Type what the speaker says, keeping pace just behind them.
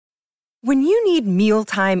When you need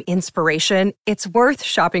mealtime inspiration, it's worth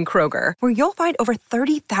shopping Kroger, where you'll find over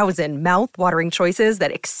 30,000 mouth-watering choices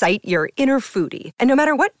that excite your inner foodie. And no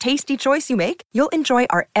matter what tasty choice you make, you'll enjoy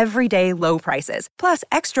our everyday low prices, plus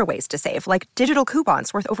extra ways to save, like digital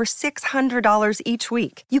coupons worth over $600 each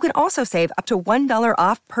week. You can also save up to $1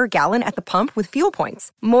 off per gallon at the pump with fuel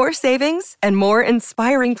points. More savings and more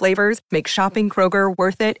inspiring flavors make shopping Kroger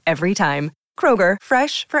worth it every time. Kroger,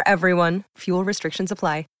 fresh for everyone. Fuel restrictions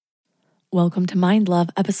apply. Welcome to Mind Love,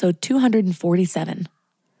 episode 247.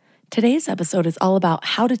 Today's episode is all about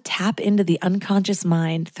how to tap into the unconscious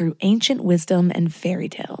mind through ancient wisdom and fairy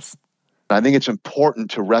tales. I think it's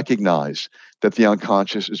important to recognize that the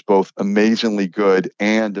unconscious is both amazingly good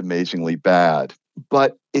and amazingly bad,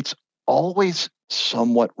 but it's always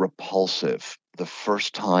somewhat repulsive the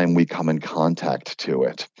first time we come in contact to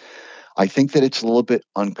it. I think that it's a little bit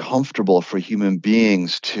uncomfortable for human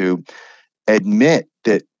beings to admit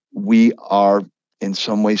that we are in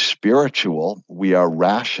some ways spiritual, we are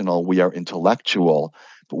rational, we are intellectual,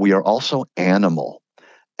 but we are also animal.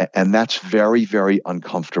 And that's very, very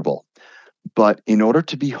uncomfortable. But in order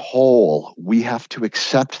to be whole, we have to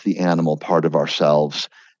accept the animal part of ourselves.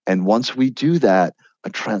 And once we do that, a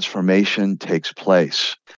transformation takes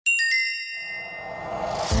place.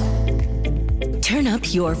 Turn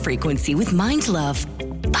up your frequency with Mind Love.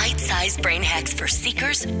 Bite-sized brain hacks for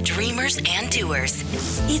seekers, dreamers, and doers.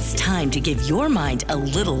 It's time to give your mind a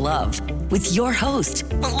little love with your host,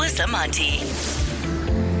 Melissa Monti.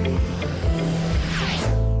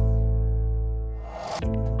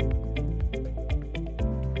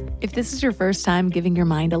 If this is your first time giving your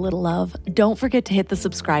mind a little love, don't forget to hit the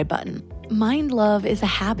subscribe button. Mind love is a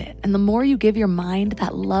habit, and the more you give your mind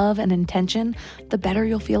that love and intention, the better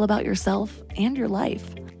you'll feel about yourself and your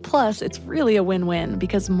life. Plus, it's really a win-win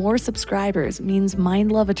because more subscribers means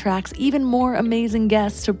Mind Love attracts even more amazing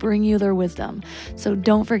guests to bring you their wisdom. So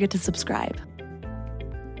don't forget to subscribe.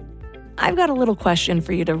 I've got a little question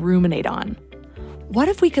for you to ruminate on. What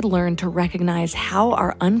if we could learn to recognize how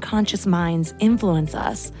our unconscious minds influence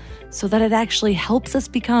us so that it actually helps us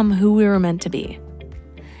become who we were meant to be?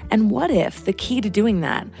 And what if the key to doing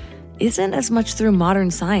that isn't as much through modern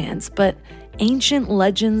science, but ancient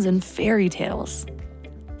legends and fairy tales?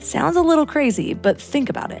 Sounds a little crazy, but think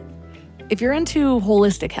about it. If you're into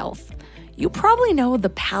holistic health, you probably know the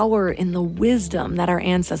power in the wisdom that our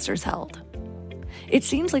ancestors held. It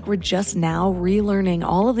seems like we're just now relearning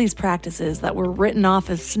all of these practices that were written off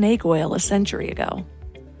as snake oil a century ago.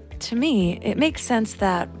 To me, it makes sense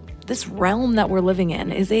that this realm that we're living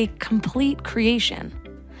in is a complete creation,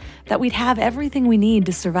 that we'd have everything we need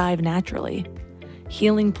to survive naturally,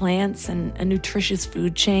 healing plants and a nutritious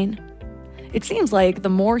food chain. It seems like the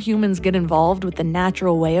more humans get involved with the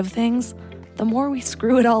natural way of things, the more we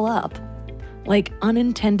screw it all up. Like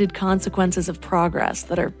unintended consequences of progress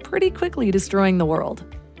that are pretty quickly destroying the world.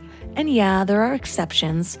 And yeah, there are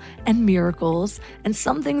exceptions and miracles, and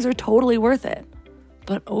some things are totally worth it.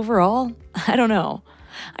 But overall, I don't know.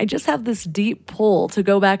 I just have this deep pull to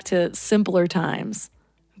go back to simpler times.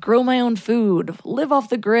 Grow my own food, live off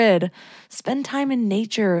the grid, spend time in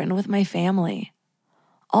nature and with my family.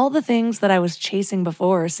 All the things that I was chasing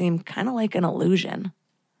before seem kind of like an illusion.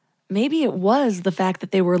 Maybe it was the fact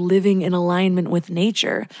that they were living in alignment with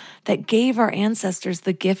nature that gave our ancestors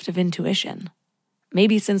the gift of intuition.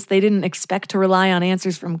 Maybe since they didn't expect to rely on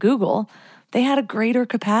answers from Google, they had a greater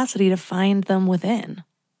capacity to find them within.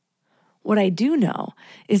 What I do know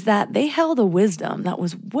is that they held a wisdom that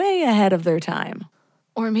was way ahead of their time.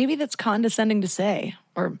 Or maybe that's condescending to say,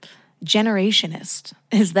 or generationist.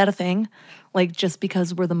 Is that a thing? Like just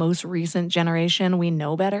because we're the most recent generation, we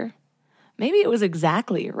know better? Maybe it was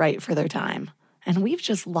exactly right for their time, and we've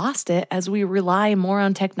just lost it as we rely more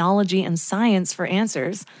on technology and science for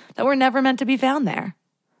answers that were never meant to be found there.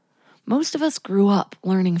 Most of us grew up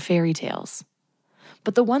learning fairy tales,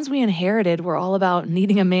 but the ones we inherited were all about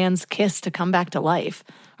needing a man's kiss to come back to life,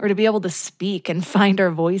 or to be able to speak and find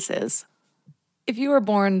our voices. If you were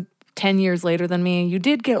born 10 years later than me, you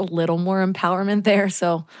did get a little more empowerment there,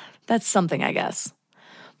 so that's something, I guess.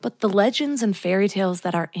 But the legends and fairy tales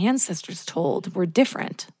that our ancestors told were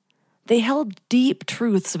different. They held deep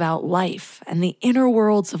truths about life and the inner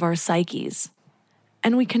worlds of our psyches.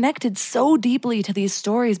 And we connected so deeply to these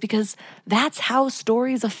stories because that's how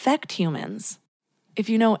stories affect humans. If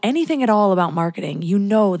you know anything at all about marketing, you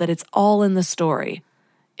know that it's all in the story.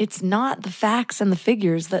 It's not the facts and the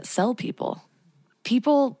figures that sell people.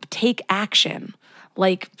 People take action,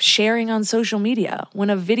 like sharing on social media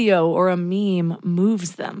when a video or a meme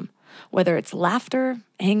moves them, whether it's laughter,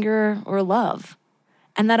 anger, or love.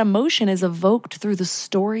 And that emotion is evoked through the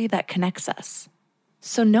story that connects us.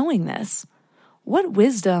 So knowing this, what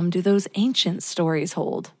wisdom do those ancient stories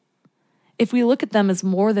hold? If we look at them as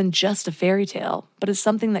more than just a fairy tale, but as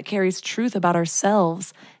something that carries truth about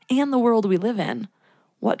ourselves and the world we live in,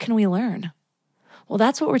 what can we learn? Well,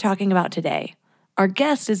 that's what we're talking about today. Our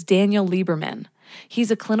guest is Daniel Lieberman. He's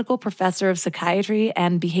a clinical professor of psychiatry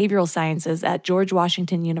and behavioral sciences at George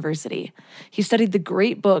Washington University. He studied the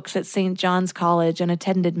great books at St. John's College and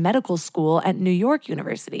attended medical school at New York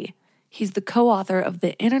University. He's the co-author of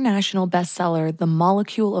the international bestseller, The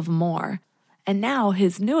Molecule of More, and now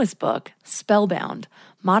his newest book, Spellbound: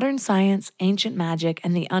 Modern Science, Ancient Magic,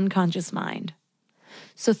 and the Unconscious Mind.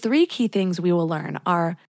 So 3 key things we will learn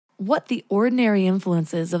are what the ordinary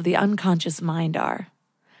influences of the unconscious mind are,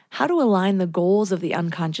 how to align the goals of the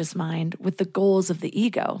unconscious mind with the goals of the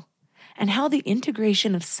ego, and how the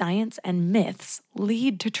integration of science and myths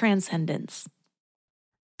lead to transcendence.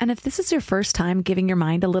 And if this is your first time giving your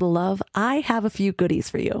mind a little love, I have a few goodies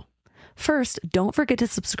for you. First, don't forget to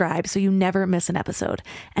subscribe so you never miss an episode.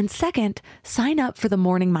 And second, sign up for the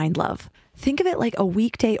Morning Mind Love. Think of it like a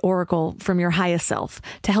weekday oracle from your highest self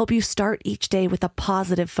to help you start each day with a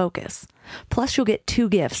positive focus. Plus, you'll get 2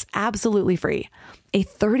 gifts absolutely free: a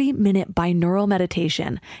 30-minute binaural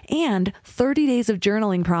meditation and 30 days of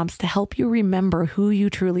journaling prompts to help you remember who you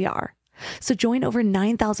truly are. So join over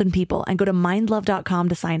 9,000 people and go to mindlove.com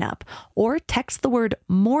to sign up, or text the word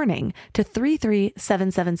morning to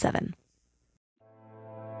 33777.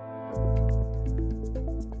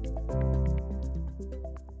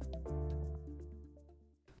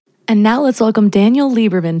 And now let's welcome Daniel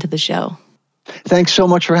Lieberman to the show. Thanks so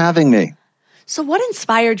much for having me. So what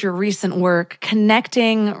inspired your recent work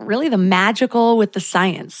connecting really the magical with the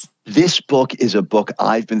science? This book is a book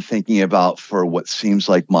I've been thinking about for what seems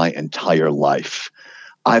like my entire life.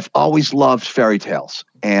 I've always loved fairy tales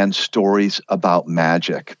and stories about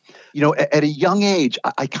magic. You know, at a young age,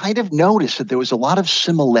 I kind of noticed that there was a lot of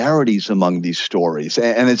similarities among these stories.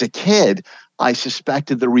 And as a kid, I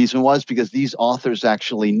suspected the reason was because these authors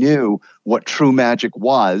actually knew what true magic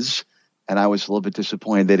was, and I was a little bit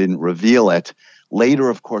disappointed they didn't reveal it.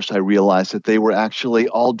 Later, of course, I realized that they were actually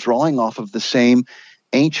all drawing off of the same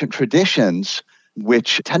ancient traditions,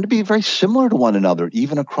 which tend to be very similar to one another,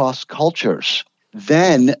 even across cultures.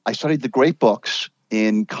 Then I studied the great books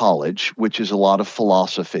in college, which is a lot of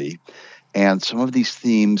philosophy, and some of these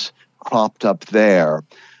themes cropped up there.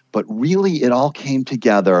 But really, it all came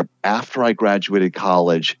together after I graduated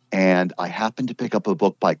college, and I happened to pick up a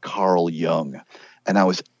book by Carl Jung, and I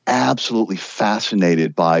was absolutely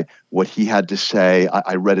fascinated by what he had to say.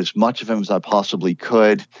 I read as much of him as I possibly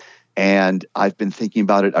could, and I've been thinking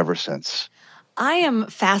about it ever since. I am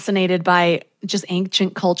fascinated by just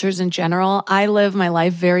ancient cultures in general. I live my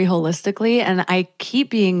life very holistically, and I keep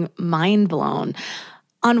being mind blown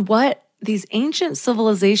on what these ancient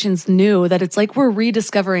civilizations knew that it's like we're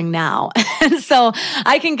rediscovering now. And so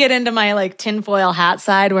I can get into my tinfoil hat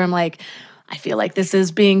side where I'm like, I feel like this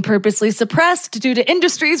is being purposely suppressed due to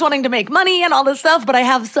industries wanting to make money and all this stuff. But I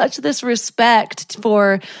have such this respect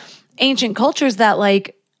for ancient cultures that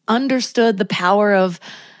understood the power of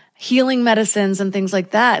healing medicines and things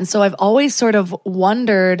like that. And so I've always sort of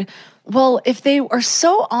wondered, well, if they are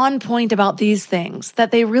so on point about these things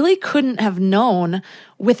that they really couldn't have known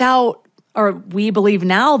without, or we believe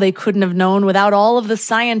now they couldn't have known without all of the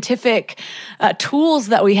scientific tools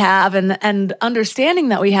that we have and understanding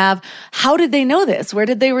that we have, how did they know this? Where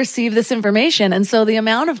did they receive this information? And so the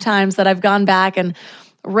amount of times that I've gone back and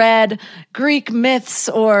read Greek myths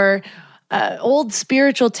or old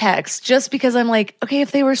spiritual texts, just because I'm like, okay,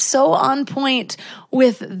 if they were so on point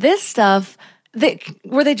with this stuff,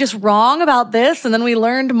 were they just wrong about this? And then we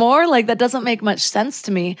learned more? That doesn't make much sense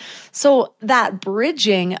to me. So that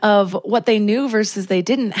bridging of what they knew versus they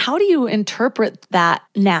didn't, how do you interpret that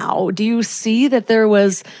now? Do you see that there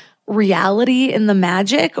was reality in the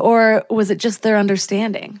magic, or was it just their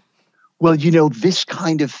understanding? Well, this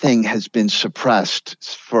kind of thing has been suppressed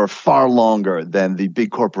for far longer than the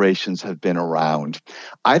big corporations have been around.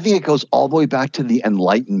 I think it goes all the way back to the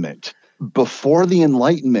Enlightenment. Before the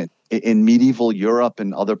Enlightenment, in medieval Europe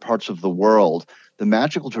and other parts of the world, the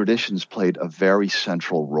magical traditions played a very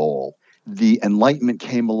central role. The Enlightenment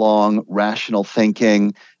came along, rational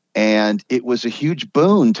thinking, and it was a huge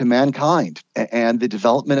boon to mankind. And the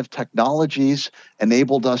development of technologies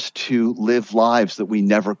enabled us to live lives that we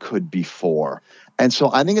never could before. And so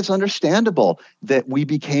I think it's understandable that we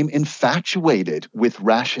became infatuated with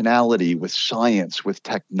rationality, with science, with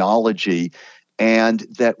technology, and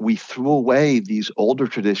that we threw away these older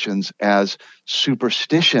traditions as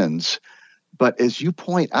superstitions. But as you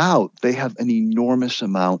point out, they have an enormous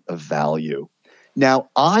amount of value. Now,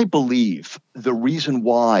 I believe the reason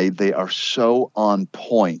why they are so on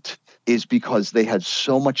point is because they had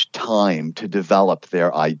so much time to develop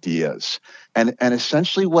their ideas. And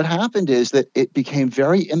essentially what happened is that it became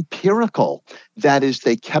very empirical. That is,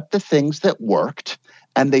 they kept the things that worked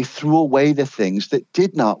and they threw away the things that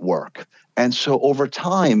did not work. And so over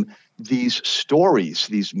time, these stories,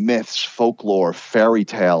 these myths, folklore, fairy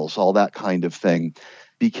tales, all that kind of thing,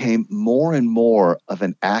 became more and more of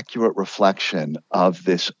an accurate reflection of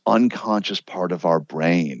this unconscious part of our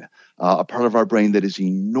brain, a part of our brain that is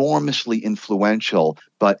enormously influential,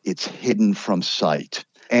 but it's hidden from sight.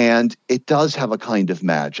 And it does have a kind of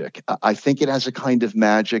magic. I think it has a kind of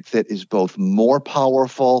magic that is both more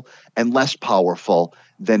powerful and less powerful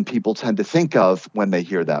than people tend to think of when they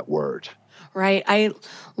hear that word. Right. I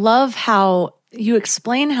love how you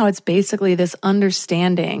explain how it's basically this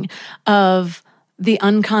understanding of the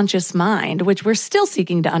unconscious mind, which we're still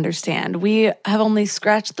seeking to understand. We have only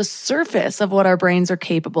scratched the surface of what our brains are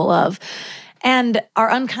capable of. And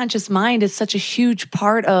our unconscious mind is such a huge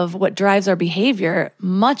part of what drives our behavior,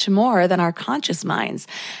 much more than our conscious minds.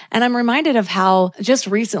 And I'm reminded of how just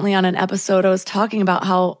recently on an episode, I was talking about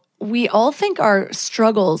how we all think our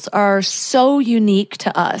struggles are so unique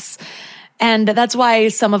to us. And that's why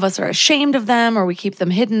some of us are ashamed of them or we keep them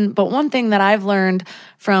hidden. But one thing that I've learned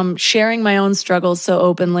from sharing my own struggles so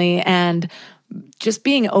openly and just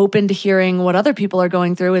being open to hearing what other people are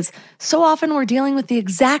going through is so often we're dealing with the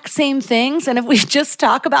exact same things. And if we just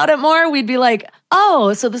talk about it more, we'd be like,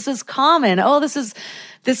 oh, so this is common. Oh,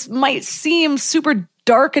 this might seem super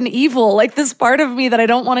dark and evil, like this part of me that I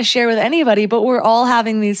don't want to share with anybody, but we're all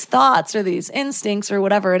having these thoughts or these instincts or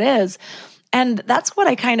whatever it is. And that's what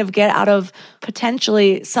I kind of get out of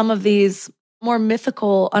potentially some of these more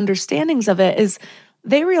mythical understandings of it is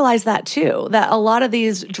they realize that too, that a lot of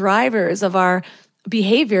these drivers of our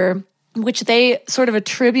behavior, which they sort of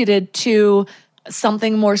attributed to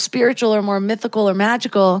something more spiritual or more mythical or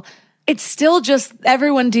magical, it's still just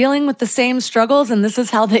everyone dealing with the same struggles, and this is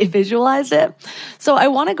how they visualized it. So I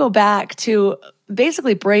want to go back to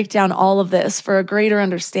basically break down all of this for a greater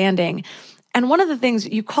understanding. And one of the things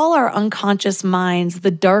you call our unconscious minds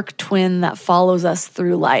the dark twin that follows us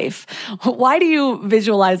through life. Why do you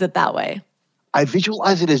visualize it that way? I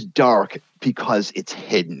visualize it as dark because it's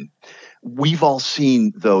hidden. We've all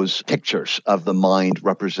seen those pictures of the mind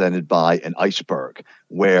represented by an iceberg,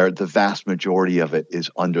 where the vast majority of it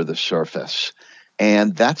is under the surface.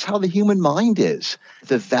 And that's how the human mind is.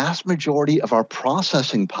 The vast majority of our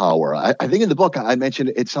processing power, I think in the book I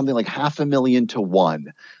mentioned it's something like 500,000 to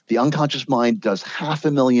 1. The unconscious mind does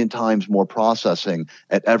 500,000 times more processing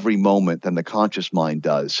at every moment than the conscious mind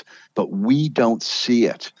does. But we don't see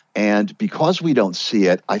it. And because we don't see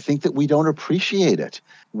it, I think that we don't appreciate it.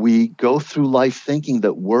 We go through life thinking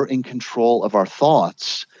that we're in control of our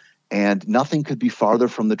thoughts, and nothing could be farther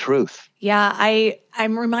from the truth. Yeah,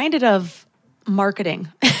 I'm reminded of marketing.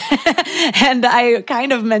 And I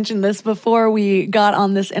kind of mentioned this before we got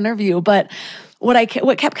on this interview, but what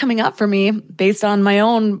kept coming up for me based on my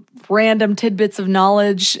own random tidbits of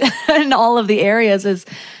knowledge in all of the areas is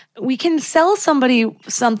we can sell somebody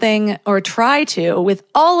something or try to with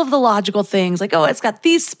all of the logical things like, oh, it's got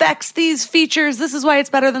these specs, these features, this is why it's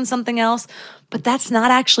better than something else. But that's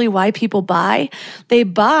not actually why people buy. They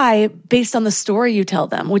buy based on the story you tell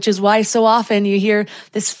them, which is why so often you hear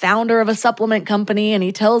this founder of a supplement company and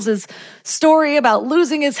he tells his story about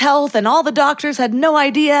losing his health and all the doctors had no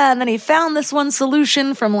idea. And then he found this one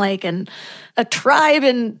solution from like a tribe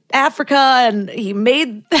in Africa and he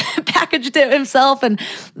packaged it himself. And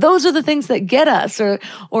those are the things that get us,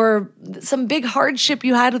 or some big hardship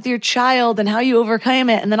you had with your child and how you overcame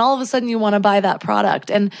it. And then all of a sudden you want to buy that product.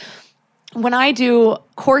 And when I do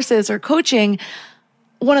courses or coaching,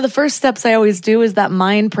 one of the first steps I always do is that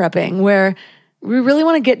mind prepping, where we really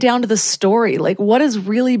want to get down to the story. Like, what is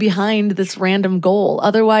really behind this random goal?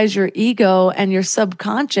 Otherwise, your ego and your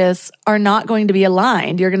subconscious are not going to be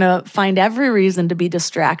aligned. You're going to find every reason to be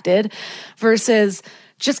distracted versus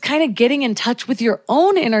just kind of getting in touch with your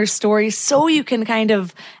own inner story so you can kind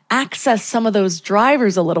of access some of those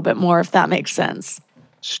drivers a little bit more, if that makes sense.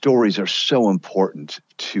 Stories are so important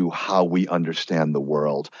to how we understand the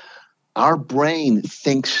world. Our brain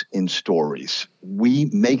thinks in stories. We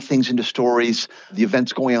make things into stories, the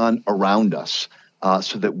events going on around us,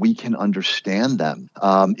 so that we can understand them.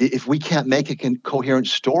 If we can't make a coherent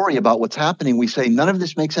story about what's happening, we say, none of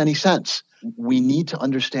this makes any sense. We need to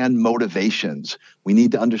understand motivations. We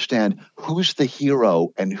need to understand who's the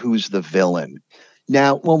hero and who's the villain.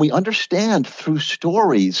 Now, when we understand through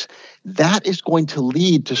stories, that is going to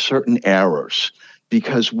lead to certain errors.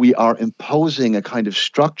 because we are imposing a kind of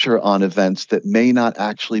structure on events that may not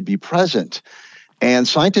actually be present. And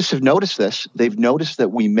scientists have noticed this. They've noticed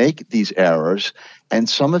that we make these errors, and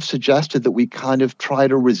some have suggested that we kind of try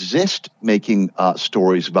to resist making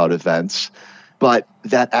stories about events, but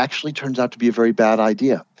that actually turns out to be a very bad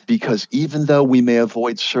idea, because even though we may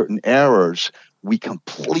avoid certain errors, we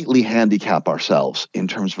completely handicap ourselves in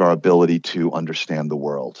terms of our ability to understand the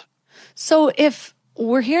world. So if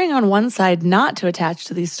we're hearing on one side not to attach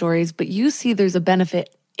to these stories, but you see there's a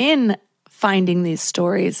benefit in finding these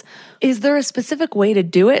stories, is there a specific way to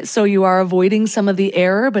do it so you are avoiding some of the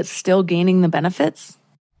error but still gaining the benefits?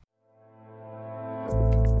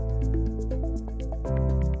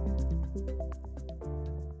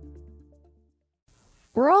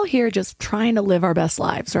 We're all here just trying to live our best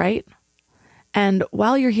lives, right? And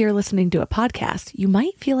while you're here listening to a podcast, you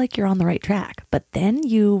might feel like you're on the right track, but then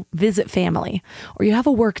you visit family, or you have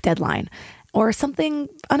a work deadline, or something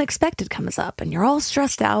unexpected comes up and you're all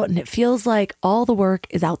stressed out and it feels like all the work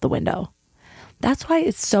is out the window. That's why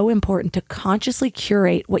it's so important to consciously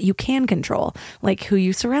curate what you can control, like who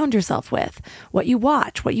you surround yourself with, what you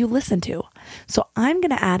watch, what you listen to. So I'm going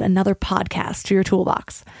to add another podcast to your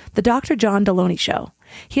toolbox, The Dr. John Deloney Show.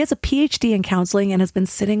 He has a PhD in counseling and has been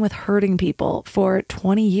sitting with hurting people for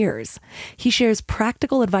 20 years. He shares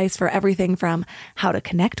practical advice for everything from how to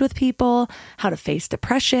connect with people, how to face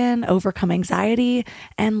depression, overcome anxiety,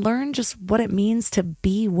 and learn just what it means to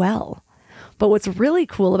be well. But what's really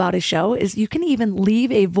cool about his show is you can even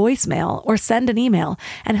leave a voicemail or send an email,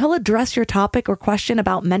 and he'll address your topic or question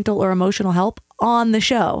about mental or emotional help on the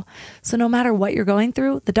show. So no matter what you're going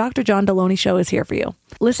through, the Dr. John Deloney Show is here for you.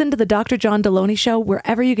 Listen to the Dr. John Deloney Show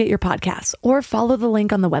wherever you get your podcasts, or follow the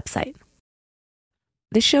link on the website.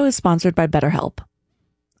 This show is sponsored by BetterHelp.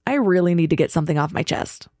 I really need to get something off my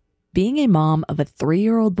chest. Being a mom of a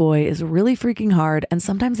 3-year-old boy is really freaking hard, and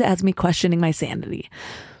sometimes it has me questioning my sanity.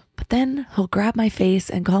 But then he'll grab my face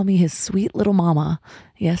and call me his sweet little mama.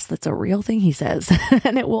 Yes, that's a real thing he says.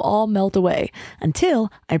 And it will all melt away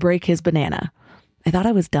until I break his banana. I thought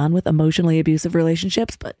I was done with emotionally abusive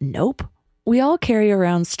relationships, but nope. We all carry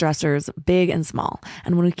around stressors, big and small.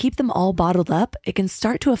 And when we keep them all bottled up, it can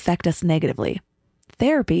start to affect us negatively.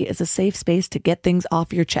 Therapy is a safe space to get things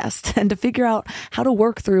off your chest and to figure out how to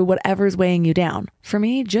work through whatever's weighing you down. For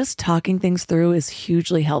me, just talking things through is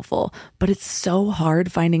hugely helpful, but it's so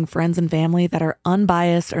hard finding friends and family that are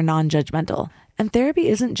unbiased or non-judgmental. And therapy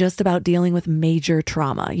isn't just about dealing with major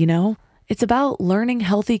trauma, you know? It's about learning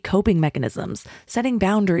healthy coping mechanisms, setting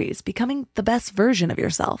boundaries, becoming the best version of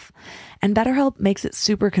yourself. And BetterHelp makes it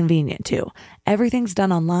super convenient too. Everything's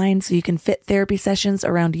done online so you can fit therapy sessions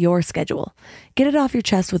around your schedule. Get it off your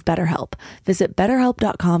chest with BetterHelp. Visit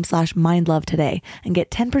betterhelp.com/mindlove today and get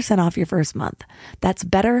 10% off your first month. That's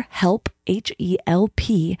BetterHelp,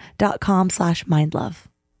 HELP.com/mindlove.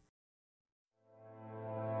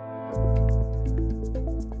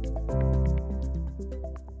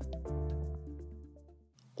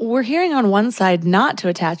 We're hearing on one side not to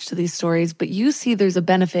attach to these stories, but you see there's a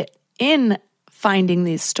benefit in finding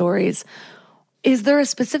these stories. Is there a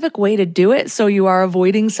specific way to do it so you are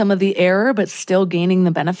avoiding some of the error but still gaining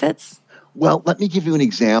the benefits? Well, let me give you an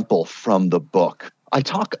example from the book. I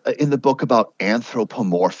talk in the book about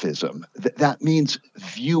anthropomorphism. That means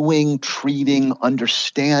viewing, treating,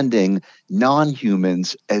 understanding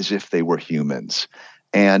non-humans as if they were humans.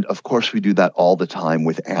 And of course, we do that all the time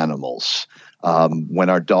with animals. When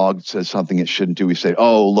our dog says something it shouldn't do, we say,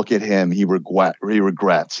 oh, look at him. He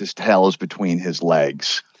regrets. His tail is between his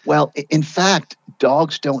legs. Well, in fact,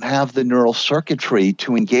 dogs don't have the neural circuitry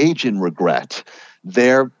to engage in regret.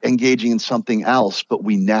 They're engaging in something else, but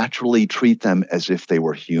we naturally treat them as if they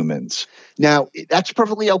were humans. Now, that's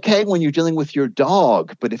perfectly okay when you're dealing with your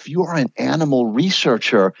dog, but if you are an animal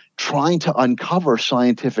researcher trying to uncover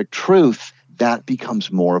scientific truth, that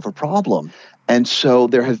becomes more of a problem. And so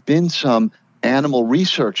there have been some animal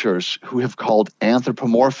researchers who have called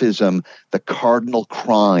anthropomorphism the cardinal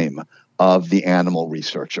crime of the animal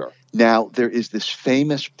researcher. Now, there is this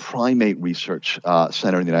famous primate research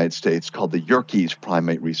center in the United States called the Yerkes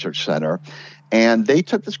Primate Research Center, and they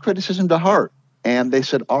took this criticism to heart, and they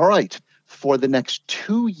said, all right, for the next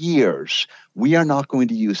 2 years, we are not going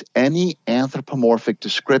to use any anthropomorphic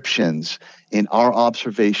descriptions in our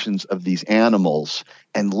observations of these animals,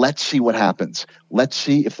 and let's see what happens. Let's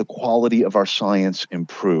see if the quality of our science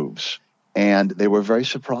improves. And they were very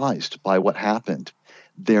surprised by what happened.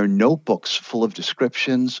 Their notebooks full of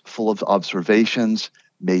descriptions, full of observations,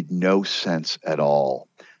 made no sense at all.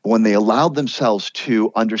 When they allowed themselves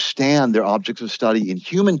to understand their objects of study in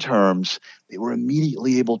human terms, they were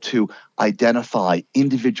immediately able to identify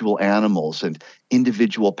individual animals and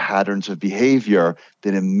individual patterns of behavior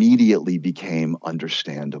that immediately became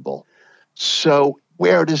understandable. So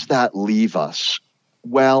where does that leave us?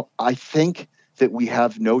 Well, I think that we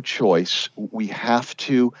have no choice. We have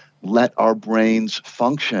to let our brains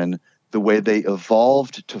function the way they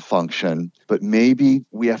evolved to function, but maybe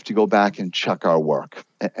we have to go back and check our work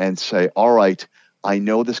and say, all right, I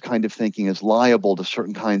know this kind of thinking is liable to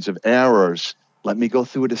certain kinds of errors. Let me go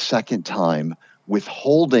through it a second time,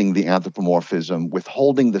 withholding the anthropomorphism,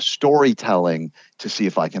 withholding the storytelling to see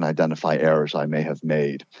if I can identify errors I may have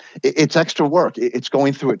made. It's extra work. It's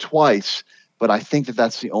going through it twice, but I think that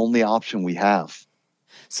that's the only option we have.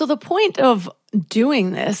 So the point of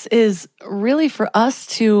doing this is really for us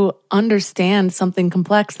to understand something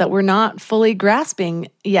complex that we're not fully grasping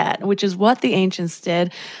yet, which is what the ancients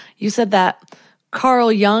did. You said that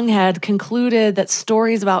Carl Jung had concluded that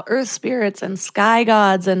stories about earth spirits and sky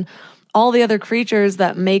gods and all the other creatures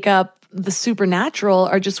that make up the supernatural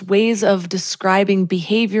are just ways of describing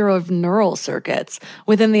behavior of neural circuits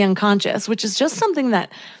within the unconscious, which is just something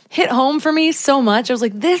that hit home for me so much. I was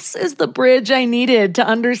like, this is the bridge I needed to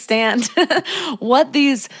understand what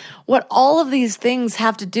all of these things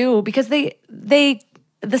have to do, because the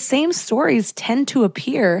same stories tend to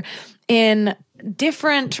appear in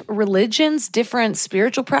different religions, different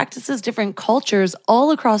spiritual practices, different cultures all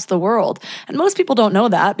across the world. And most people don't know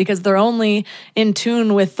that because they're only in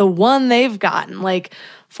tune with the one they've gotten. Like,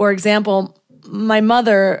 for example, my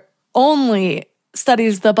mother only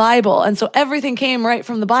studies the Bible, and so everything came right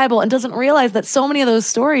from the Bible, and doesn't realize that so many of those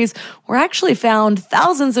stories were actually found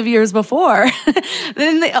thousands of years before.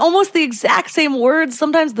 Almost the exact same words,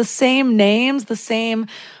 sometimes the same names, the same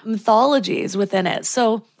mythologies within it.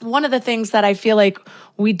 So one of the things that I feel like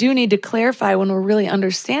we do need to clarify when we're really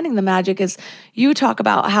understanding the magic is you talk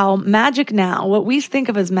about how magic now, what we think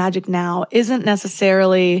of as magic now, isn't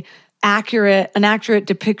necessarily an accurate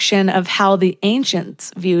depiction of how the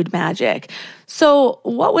ancients viewed magic. So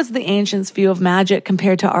what was the ancients' view of magic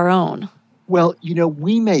compared to our own? Well,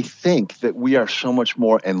 we may think that we are so much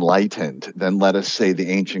more enlightened than, let us say, the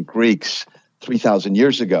ancient Greeks 3,000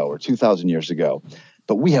 years ago or 2,000 years ago,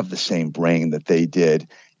 but we have the same brain that they did.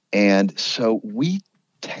 And so we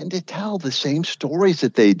tend to tell the same stories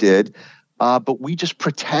that they did, but we just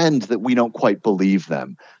pretend that we don't quite believe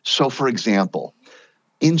them. So, for example,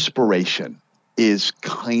 inspiration is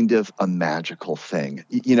kind of a magical thing.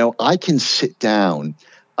 I can sit down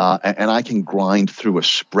and I can grind through a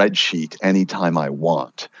spreadsheet anytime I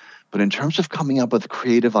want. But in terms of coming up with a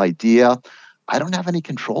creative idea, I don't have any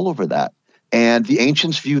control over that. And the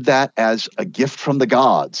ancients viewed that as a gift from the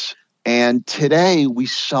gods. And today we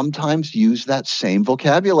sometimes use that same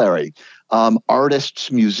vocabulary.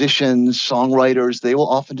 Artists, musicians, songwriters, they will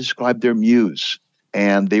often describe their muse.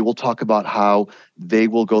 And they will talk about how they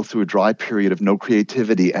will go through a dry period of no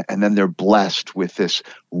creativity, and then they're blessed with this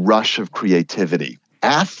rush of creativity.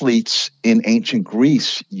 Athletes in ancient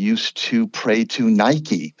Greece used to pray to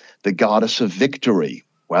Nike, the goddess of victory.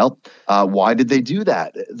 Well, why did they do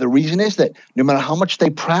that? The reason is that no matter how much they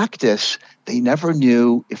practice, they never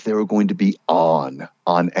knew if they were going to be on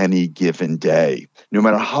any given day. No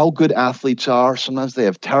matter how good athletes are, sometimes they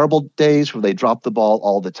have terrible days where they drop the ball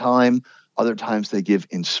all the time. Other times they give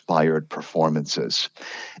inspired performances.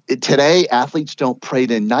 Today, athletes don't pray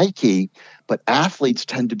to Nike, but athletes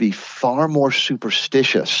tend to be far more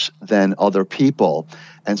superstitious than other people.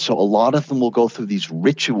 And so a lot of them will go through these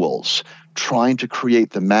rituals trying to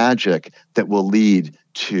create the magic that will lead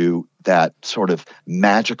to that sort of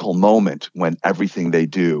magical moment when everything they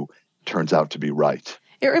do turns out to be right.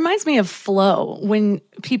 It reminds me of flow. When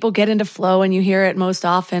people get into flow, and you hear it most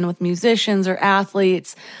often with musicians or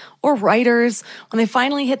athletes or writers, when they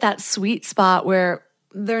finally hit that sweet spot where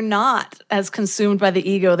they're not as consumed by the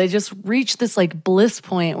ego, they just reach this like bliss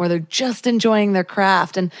point where they're just enjoying their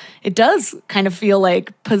craft. And it does kind of feel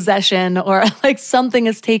like possession, or like something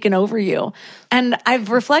has taken over you. And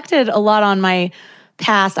I've reflected a lot on my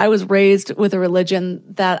past. I was raised with a religion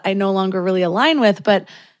that I no longer really align with, but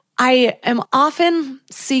I am often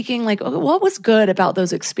seeking, like, what was good about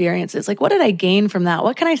those experiences? Like, what did I gain from that?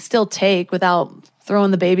 What can I still take without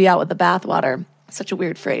throwing the baby out with the bathwater? Such a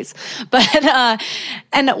weird phrase. But,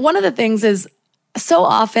 and one of the things is, so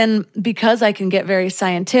often, because I can get very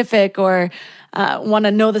scientific or want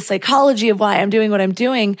to know the psychology of why I'm doing what I'm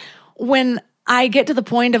doing, when I get to the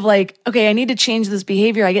point of like, okay, I need to change this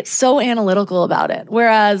behavior, I get so analytical about it.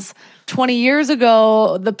 Whereas 20 years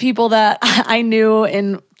ago, the people that I knew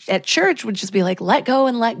in at church would just be like, let go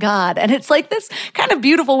and let God. And it's like this kind of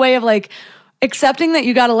beautiful way of like accepting that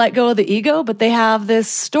you got to let go of the ego, but they have this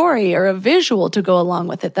story or a visual to go along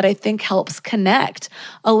with it that I think helps connect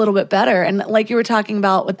a little bit better. And like you were talking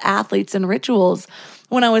about with athletes and rituals,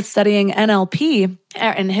 when I was studying NLP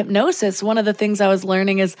and hypnosis, one of the things I was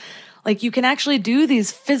learning is like you can actually do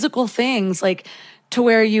these physical things like to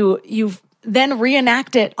where you've then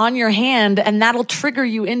reenact it on your hand and that'll trigger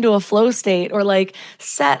you into a flow state, or like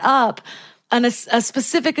set up a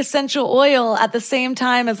specific essential oil at the same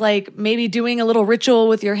time as like maybe doing a little ritual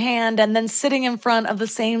with your hand and then sitting in front of the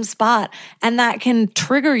same spot. And that can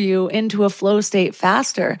trigger you into a flow state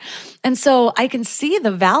faster. And so I can see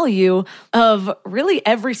the value of really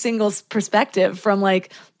every single perspective, from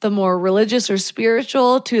like the more religious or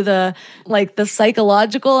spiritual to the like the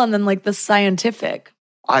psychological and then like the scientific.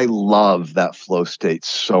 I love that flow state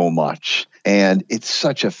so much. And it's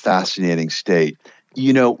such a fascinating state.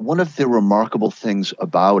 You know, one of the remarkable things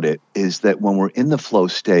about it is that when we're in the flow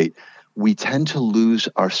state, we tend to lose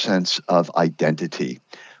our sense of identity.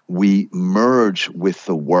 We merge with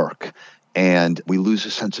the work and we lose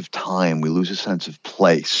a sense of time. We lose a sense of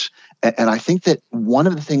place. And I think that one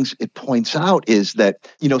of the things it points out is that,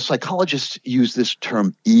 you know, psychologists use this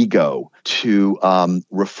term ego to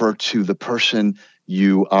refer to the person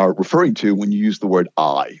you are referring to when you use the word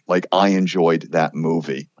I, like I enjoyed that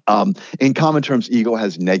movie. In common terms, ego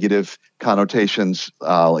has negative connotations,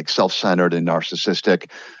 like self-centered and narcissistic.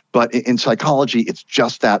 But in psychology, it's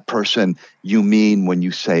just that person you mean when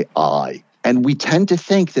you say I. And we tend to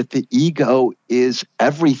think that the ego is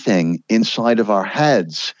everything inside of our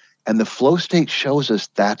heads. And the flow state shows us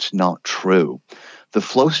that's not true. The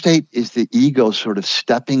flow state is the ego sort of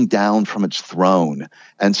stepping down from its throne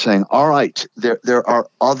and saying, all right, there are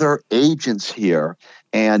other agents here,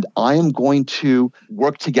 and I am going to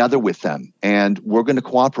work together with them, and we're going to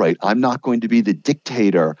cooperate. I'm not going to be the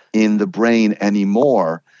dictator in the brain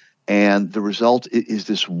anymore. And the result is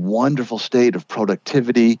this wonderful state of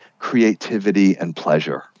productivity, creativity, and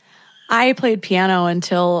pleasure. I played piano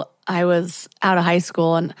until I was out of high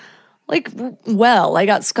school, and I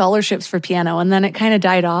got scholarships for piano, and then it kind of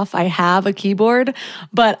died off. I have a keyboard,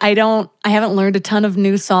 but I haven't learned a ton of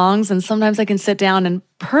new songs. And sometimes I can sit down and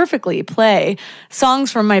perfectly play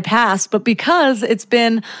songs from my past. But because it's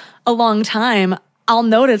been a long time, I'll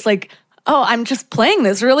notice like, oh, I'm just playing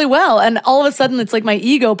this really well. And all of a sudden it's like my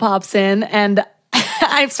ego pops in and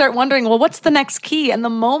I start wondering, well, what's the next key? And the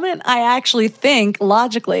moment I actually think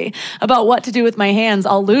logically about what to do with my hands,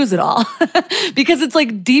 I'll lose it all because it's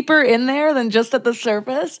like deeper in there than just at the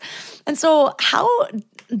surface. And so how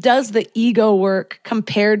does the ego work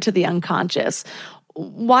compared to the unconscious?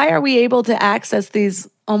 Why are we able to access these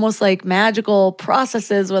almost like magical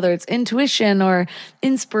processes, whether it's intuition or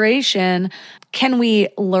inspiration? Can we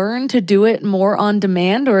learn to do it more on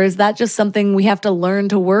demand, or is that just something we have to learn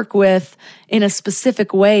to work with in a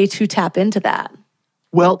specific way to tap into that?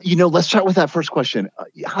 Well, let's start with that first question.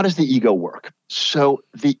 How does the ego work? So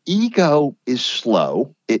the ego is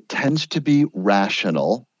slow. It tends to be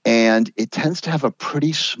rational, and it tends to have a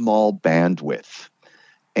pretty small bandwidth.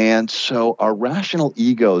 And so our rational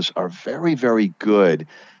egos are very, very good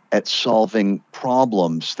at solving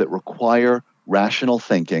problems that require rational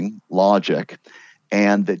thinking, logic,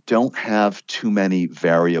 and that don't have too many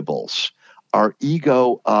variables. Our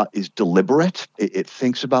ego is deliberate. It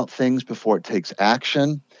thinks about things before it takes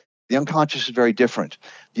action. The unconscious is very different.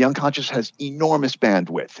 The unconscious has enormous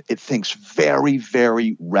bandwidth. It thinks very,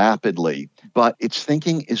 very rapidly, but its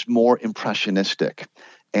thinking is more impressionistic.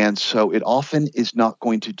 And so it often is not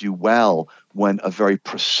going to do well when a very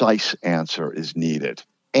precise answer is needed.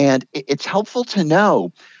 And it's helpful to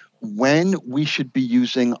know when we should be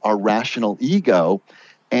using our rational ego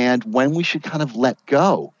and when we should kind of let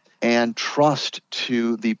go and trust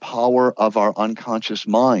to the power of our unconscious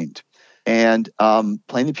mind. And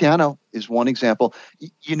playing the piano is one example.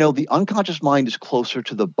 The unconscious mind is closer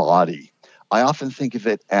to the body. I often think of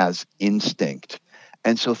it as instinct.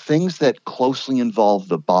 And so things that closely involve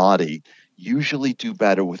the body usually do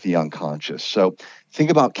better with the unconscious. So think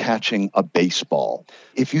about catching a baseball.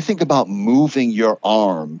 If you think about moving your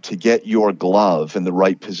arm to get your glove in the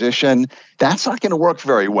right position, that's not going to work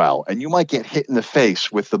very well. And you might get hit in the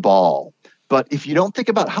face with the ball. But if you don't think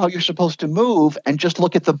about how you're supposed to move and just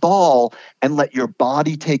look at the ball and let your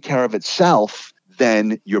body take care of itself,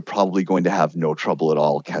 then you're probably going to have no trouble at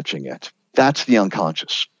all catching it. That's the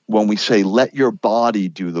unconscious. When we say, let your body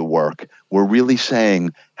do the work, we're really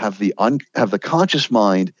saying, have the conscious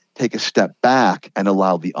mind take a step back and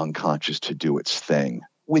allow the unconscious to do its thing.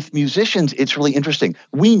 with musicians, it's really interesting.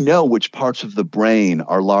 We know which parts of the brain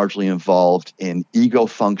are largely involved in ego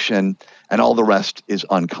function, and all the rest is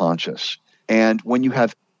unconscious. And when you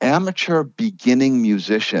have amateur beginning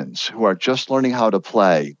musicians who are just learning how to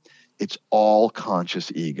play, it's all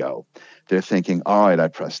conscious ego. They're thinking, all right, I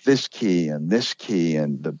press this key and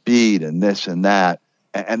the beat and this and that.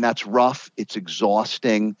 And that's rough, it's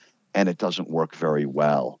exhausting, and it doesn't work very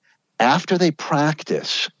well. After they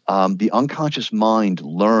practice, the unconscious mind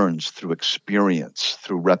learns through experience,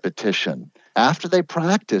 through repetition. After they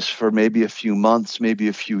practice for maybe a few months, maybe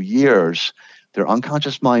a few years, their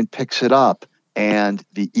unconscious mind picks it up and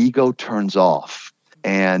the ego turns off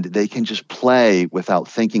and they can just play without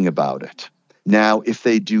thinking about it. Now, if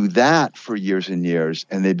they do that for years and years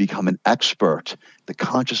and they become an expert, the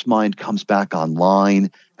conscious mind comes back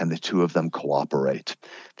online and the two of them cooperate.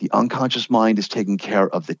 The unconscious mind is taking care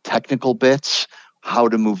of the technical bits, how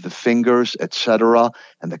to move the fingers, etc.,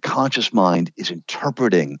 and the conscious mind is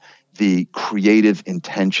interpreting the creative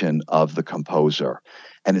intention of the composer.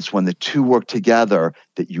 And it's when the two work together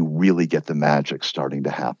that you really get the magic starting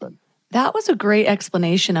to happen. That was a great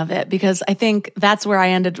explanation of it, because I think that's where I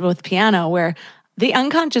ended with piano, where the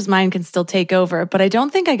unconscious mind can still take over. But I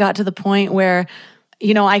don't think I got to the point where,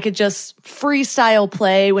 I could just freestyle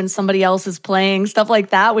play when somebody else is playing, stuff like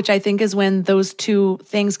that, which I think is when those two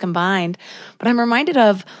things combined. But I'm reminded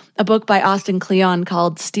of a book by Austin Kleon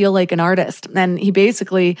called Steal Like an Artist. And he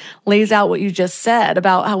basically lays out what you just said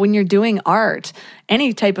about how when you're doing art,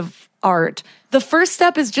 any type of art, the first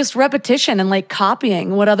step is just repetition and like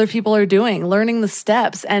copying what other people are doing, learning the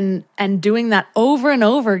steps and doing that over and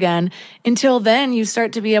over again until then you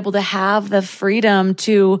start to be able to have the freedom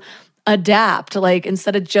to adapt. Like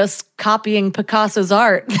instead of just copying Picasso's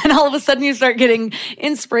art, then all of a sudden you start getting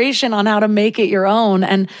inspiration on how to make it your own.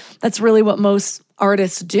 And that's really what most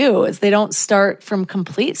artists do, is they don't start from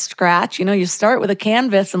complete scratch. You start with a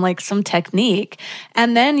canvas and like some technique,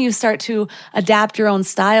 and then you start to adapt your own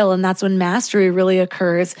style. And that's when mastery really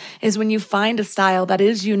occurs, is when you find a style that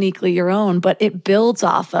is uniquely your own, but it builds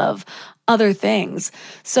off of other things.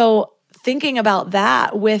 So thinking about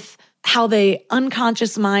that with how the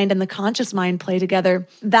unconscious mind and the conscious mind play together,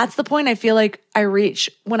 that's the point I feel like I reach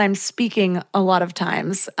when I'm speaking a lot of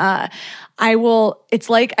times. It's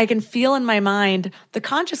like I can feel in my mind, the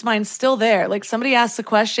conscious mind's still there. Like somebody asks a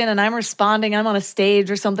question and I'm responding, I'm on a stage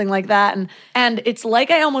or something like that. And it's like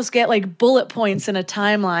I almost get like bullet points in a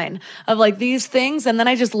timeline of like these things, and then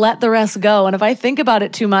I just let the rest go. And if I think about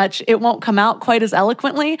it too much, it won't come out quite as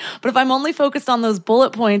eloquently. But if I'm only focused on those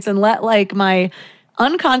bullet points and let like my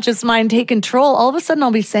unconscious mind take control, all of a sudden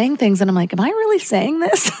I'll be saying things and I'm like, am I really saying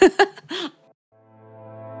this?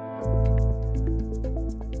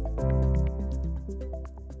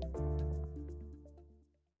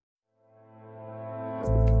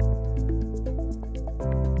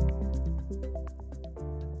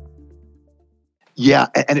 Yeah,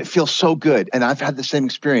 and it feels so good. And I've had the same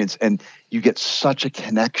experience, and you get such a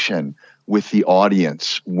connection with the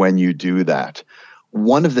audience when you do that.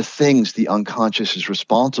 One of the things the unconscious is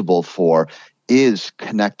responsible for is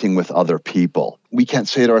connecting with other people. We can't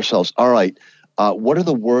say to ourselves, all right, what are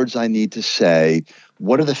the words I need to say?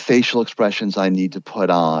 What are the facial expressions I need to put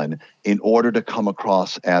on in order to come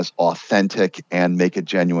across as authentic and make a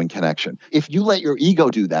genuine connection? If you let your ego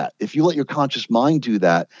do that, if you let your conscious mind do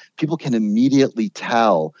that, people can immediately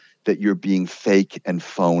tell that you're being fake and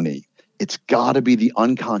phony. It's got to be the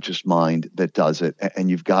unconscious mind that does it, and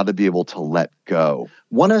you've got to be able to let go.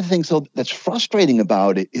 One of the things, though, that's frustrating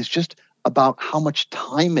about it is just about how much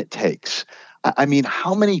time it takes. I mean,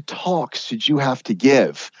 how many talks did you have to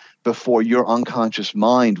give before your unconscious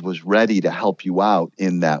mind was ready to help you out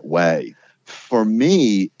in that way? For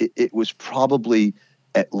me, it was probably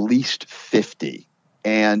at least 50.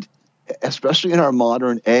 And especially in our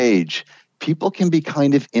modern age, people can be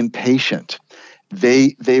kind of impatient.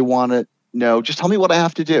 They want to know, just tell me what I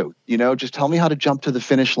have to do. Just tell me how to jump to the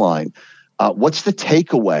finish line. What's the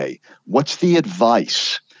takeaway? What's the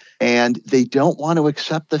advice? And they don't want to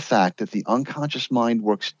accept the fact that the unconscious mind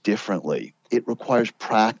works differently. It requires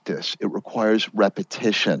practice. It requires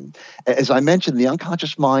repetition. As I mentioned, the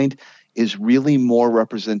unconscious mind is really more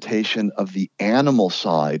representation of the animal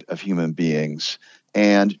side of human beings.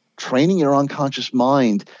 And training your unconscious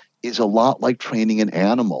mind is a lot like training an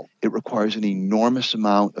animal. It requires an enormous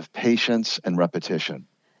amount of patience and repetition.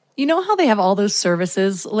 You know how they have all those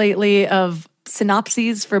services lately of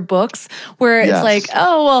synopses for books where it's like,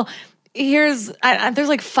 oh, well, there's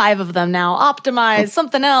like 5 of them now, Optimize,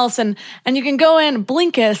 something else. And you can go in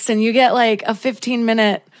Blinkist and you get like a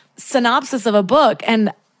 15-minute synopsis of a book.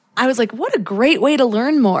 And I was like, what a great way to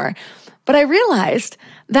learn more. But I realized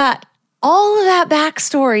that all of that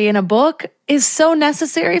backstory in a book is so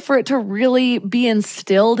necessary for it to really be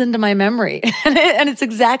instilled into my memory. And it's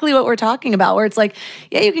exactly what we're talking about, where it's like,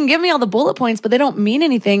 yeah, you can give me all the bullet points, but they don't mean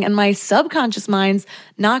anything. And my subconscious mind's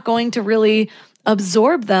not going to really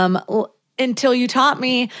absorb them until you taught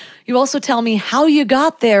me. You also tell me how you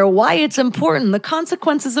got there, why it's important, the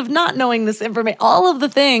consequences of not knowing this information, all of the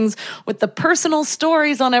things with the personal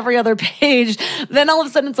stories on every other page. Then all of a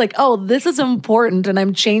sudden it's like, oh, this is important and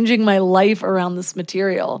I'm changing my life around this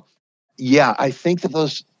material. Yeah, I think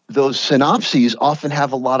that those synopses often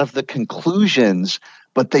have a lot of the conclusions,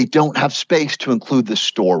 but they don't have space to include the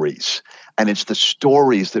stories. And it's the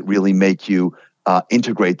stories that really make you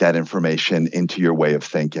integrate that information into your way of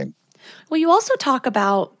thinking. Well, you also talk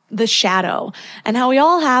about the shadow and how we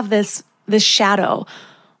all have this shadow.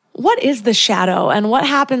 What is the shadow and what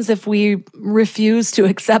happens if we refuse to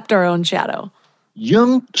accept our own shadow?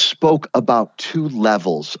 Jung spoke about two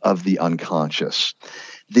levels of the unconscious.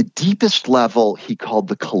 The deepest level he called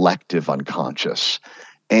the collective unconscious.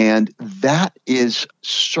 And that is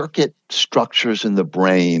circuit structures in the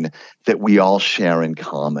brain that we all share in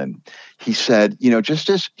common. He said, just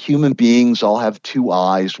as human beings all have two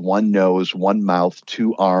eyes, one nose, one mouth,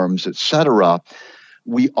 two arms, etc.,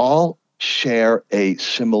 we all share a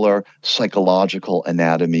similar psychological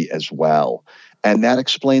anatomy as well. And that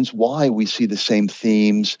explains why we see the same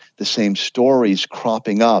themes, the same stories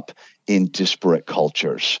cropping up in disparate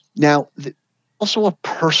cultures. Now, also a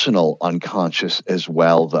personal unconscious as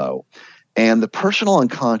well, though. And the personal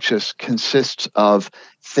unconscious consists of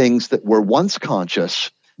things that were once conscious,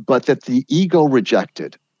 but that the ego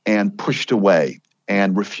rejected and pushed away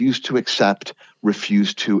and refused to accept,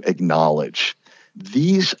 refused to acknowledge.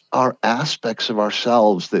 These are aspects of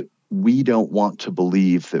ourselves that we don't want to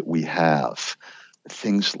believe that we have.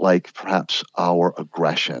 Things like perhaps our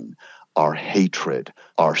aggression, our hatred,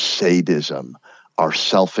 our sadism, our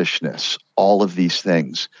selfishness, all of these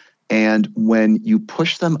things. And when you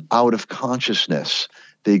push them out of consciousness,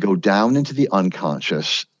 they go down into the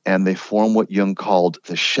unconscious and they form what Jung called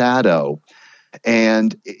the shadow.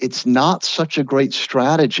 And it's not such a great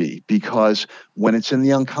strategy because when it's in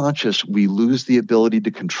the unconscious, we lose the ability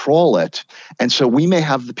to control it. And so we may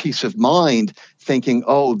have the peace of mind thinking,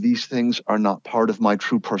 oh, these things are not part of my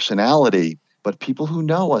true personality. But people who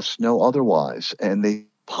know us know otherwise, and they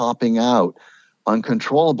popping out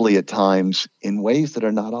uncontrollably at times in ways that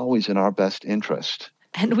are not always in our best interest.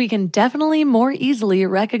 And we can definitely more easily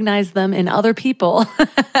recognize them in other people.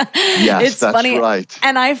 Yes, it's that's funny. right.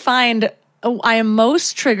 And I find I am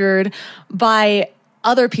most triggered by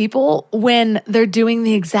other people when they're doing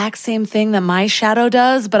the exact same thing that my shadow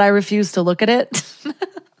does, but I refuse to look at it.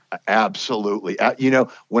 Absolutely.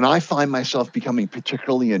 When I find myself becoming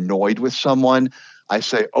particularly annoyed with someone, I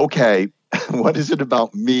say, okay, what is it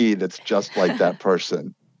about me that's just like that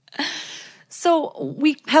person? So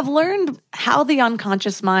we have learned how the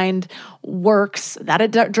unconscious mind works, that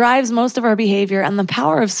it drives most of our behavior, and the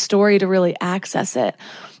power of story to really access it.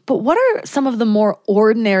 But what are some of the more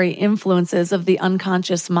ordinary influences of the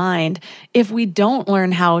unconscious mind if we don't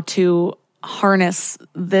learn how to harness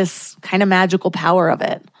this kind of magical power of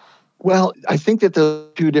it? Well, I think that there are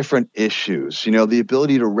two different issues, the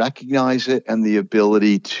ability to recognize it and the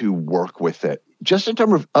ability to work with it. Just in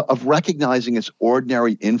terms of recognizing its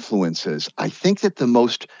ordinary influences, I think that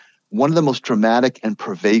one of the most dramatic and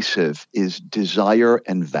pervasive is desire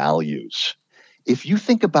and values. If you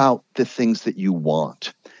think about the things that you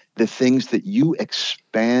want, the things that you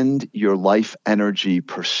expend your life energy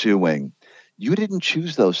pursuing, you didn't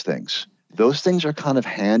choose those things. Those things are kind of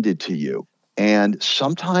handed to you. And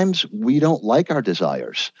sometimes we don't like our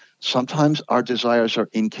desires. Sometimes our desires are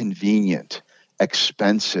inconvenient,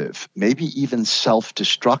 expensive, maybe even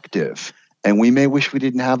self-destructive. And we may wish we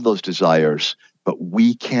didn't have those desires, but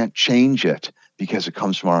we can't change it because it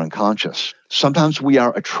comes from our unconscious. Sometimes we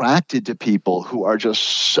are attracted to people who are just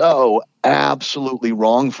so absolutely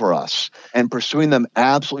wrong for us, and pursuing them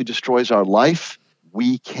absolutely destroys our life.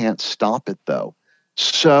 We can't stop it, though.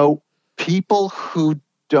 So people who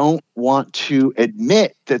don't want to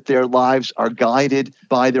admit that their lives are guided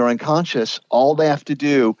by their unconscious, all they have to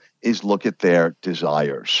do is look at their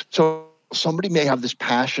desires. So somebody may have this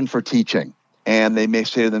passion for teaching, and they may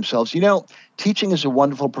say to themselves, teaching is a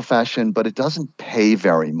wonderful profession, but it doesn't pay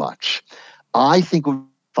very much. I think we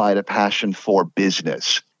find a passion for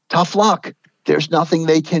business. Tough luck. There's nothing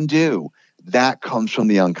they can do. That comes from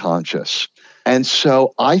the unconscious. And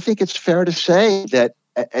so I think it's fair to say that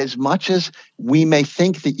as much as we may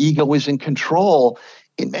think the ego is in control,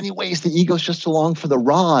 in many ways the ego is just along for the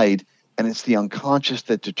ride, and it's the unconscious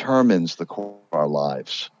that determines the core of our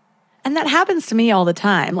lives. And that happens to me all the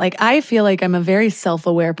time. Like, I feel like I'm a very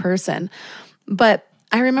self-aware person. But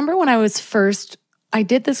I remember when I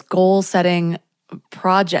did this goal-setting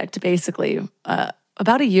project, basically,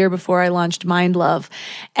 about a year before I launched Mind Love.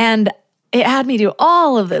 And it had me do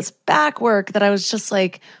all of this back work that I was just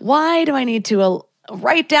like, why do I need to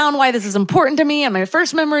write down why this is important to me and my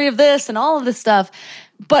first memory of this and all of this stuff?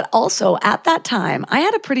 But also at that time, I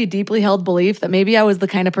had a pretty deeply held belief that maybe I was the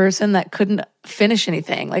kind of person that couldn't finish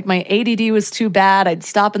anything. Like my ADD was too bad. I'd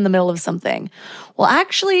stop in the middle of something. Well,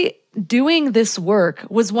 actually doing this work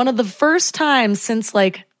was one of the first times since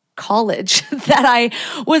like college that I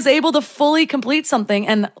was able to fully complete something,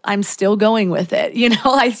 and I'm still going with it. You know,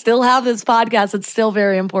 I still have this podcast. It's still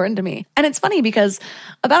very important to me. And it's funny because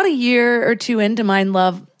about a year or two into Mind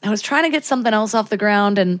Love, I was trying to get something else off the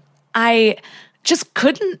ground, and I just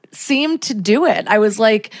couldn't seem to do it. I was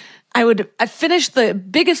like, I finished the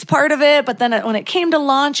biggest part of it, but then when it came to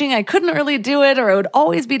launching, I couldn't really do it, or I would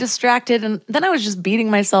always be distracted. And then I was just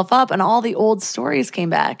beating myself up, and all the old stories came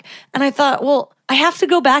back. And I thought, well, I have to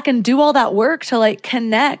go back and do all that work to like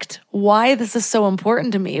connect why this is so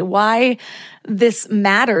important to me, why this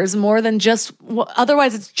matters more than just,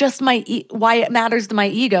 otherwise it's just why it matters to my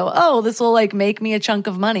ego. Oh, this will like make me a chunk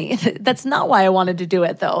of money. That's not why I wanted to do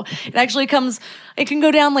it though. It can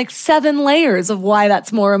go down like 7 layers of why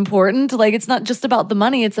that's more important. Like it's not just about the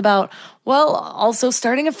money. It's about, well, also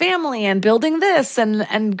starting a family and building this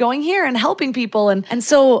and going here and helping people. And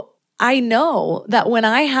so I know that when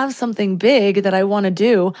I have something big that I want to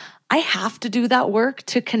do, I have to do that work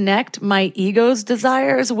to connect my ego's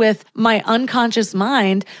desires with my unconscious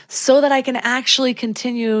mind so that I can actually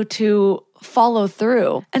continue to follow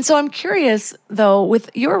through. And so I'm curious, though, with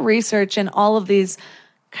your research and all of these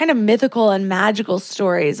kind of mythical and magical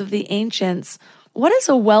stories of the ancients, what is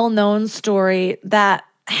a well-known story that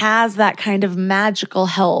has that kind of magical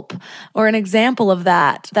help, or an example of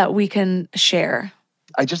that we can share?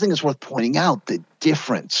 I just think it's worth pointing out the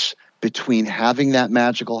difference between having that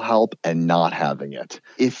magical help and not having it.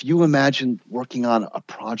 If you imagine working on a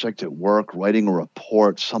project at work, writing a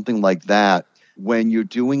report, something like that, when you're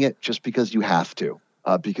doing it just because you have to,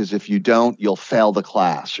 because if you don't, you'll fail the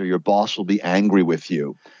class or your boss will be angry with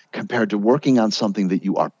you, compared to working on something that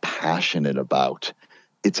you are passionate about,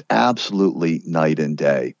 it's absolutely night and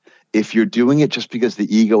day. If you're doing it just because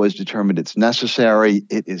the ego has determined it's necessary,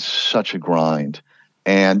 it is such a grind.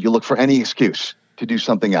 And you look for any excuse to do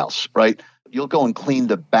something else, right? You'll go and clean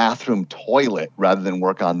the bathroom toilet rather than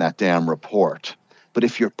work on that damn report. But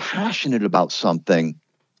if you're passionate about something,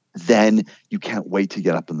 then you can't wait to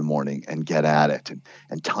get up in the morning and get at it.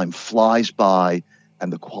 And time flies by,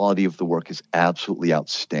 and the quality of the work is absolutely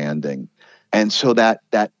outstanding. And so that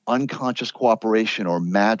unconscious cooperation or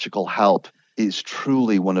magical help is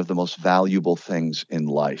truly one of the most valuable things in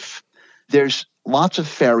life. There's lots of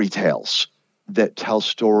fairy tales that tell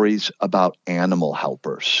stories about animal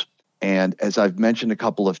helpers. And as I've mentioned a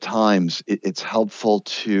couple of times, it's helpful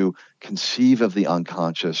to conceive of the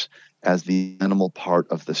unconscious as the animal part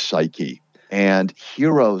of the psyche. And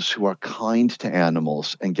heroes who are kind to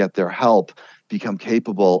animals and get their help become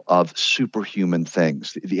capable of superhuman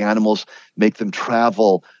things. The animals make them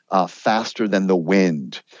travel faster than the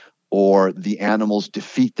wind, or the animals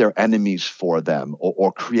defeat their enemies for them,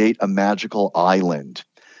 or create a magical island.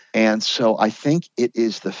 And so I think it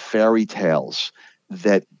is the fairy tales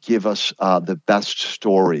that give us the best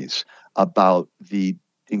stories about the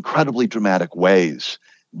incredibly dramatic ways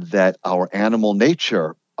that our animal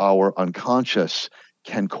nature, our unconscious,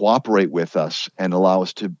 can cooperate with us and allow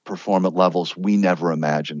us to perform at levels we never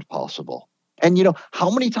imagined possible. And, you know, how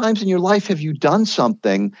many times in your life have you done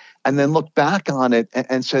something and then looked back on it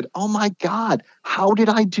and said, oh my God, how did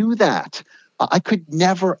I do that? I could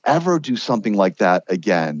never, ever do something like that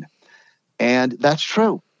again. And that's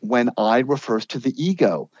true when I refers to the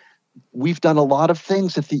ego. We've done a lot of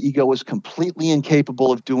things that the ego is completely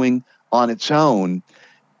incapable of doing on its own.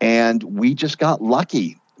 And we just got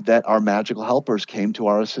lucky that our magical helpers came to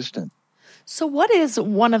our assistance. So what is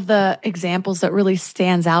one of the examples that really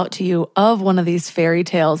stands out to you of one of these fairy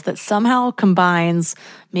tales that somehow combines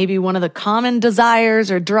maybe one of the common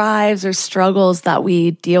desires or drives or struggles that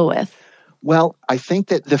we deal with? Well, I think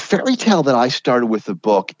that the fairy tale that I started with the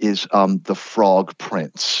book is The Frog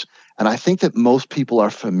Prince. And I think that most people are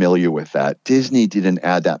familiar with that. Disney did an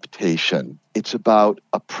adaptation. It's about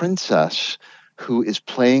a princess who is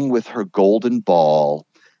playing with her golden ball,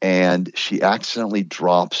 and she accidentally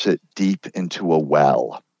drops it deep into a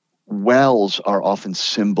well. Wells are often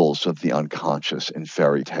symbols of the unconscious in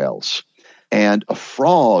fairy tales. And a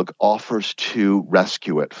frog offers to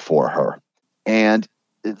rescue it for her. And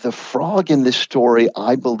the frog in this story,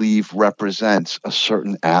 I believe, represents a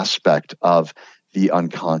certain aspect of the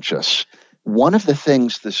unconscious. One of the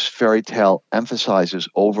things this fairy tale emphasizes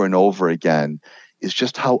over and over again is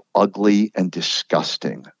just how ugly and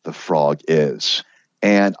disgusting the frog is.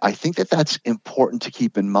 And I think that that's important to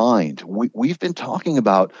keep in mind. We've been talking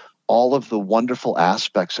about all of the wonderful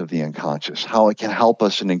aspects of the unconscious, how it can help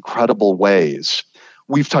us in incredible ways.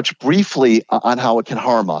 We've touched briefly on how it can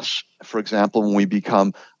harm us. For example, when we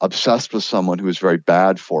become obsessed with someone who is very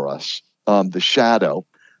bad for us, the shadow,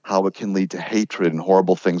 how it can lead to hatred and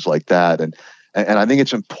horrible things like that. And I think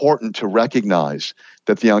it's important to recognize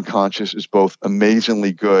that the unconscious is both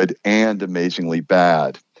amazingly good and amazingly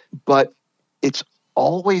bad. But it's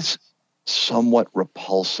always somewhat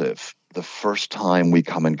repulsive the first time we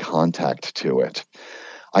come in contact to it.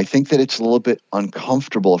 I think that it's a little bit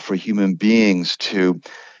uncomfortable for human beings to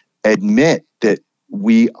admit that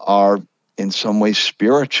we are in some ways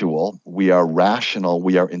spiritual, we are rational,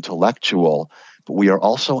 we are intellectual, but we are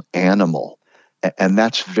also animal. And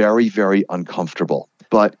that's very, very uncomfortable.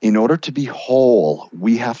 But in order to be whole,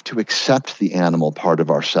 we have to accept the animal part of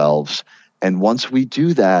ourselves. And once we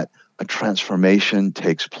do that, a transformation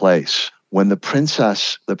takes place. When the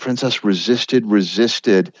princess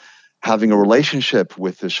resisted having a relationship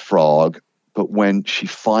with this frog, but when she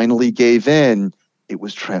finally gave in, it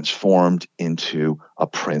was transformed into a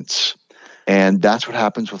prince. And that's what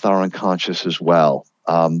happens with our unconscious as well.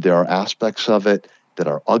 There are aspects of it that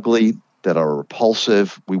are ugly, that are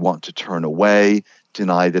repulsive. We want to turn away,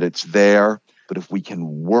 deny that it's there. But if we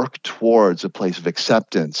can work towards a place of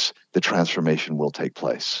acceptance, the transformation will take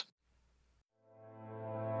place.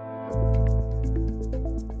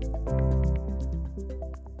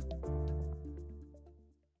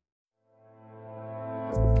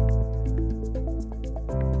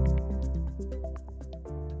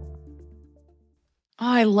 Oh,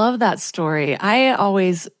 I love that story.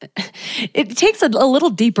 It takes a little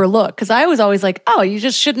deeper look because I was always like, oh, you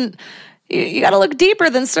just shouldn't, you got to look deeper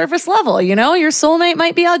than surface level, you know? Your soulmate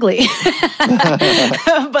might be ugly.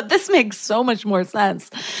 But this makes so much more sense.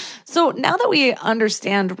 So now that we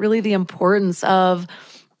understand really the importance of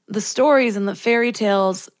the stories and the fairy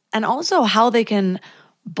tales and also how they can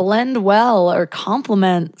blend well or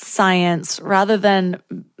complement science rather than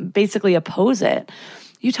basically oppose it,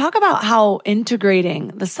 you talk about how integrating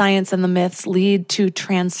the science and the myths lead to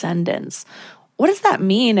transcendence. What does that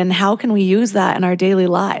mean, and how can we use that in our daily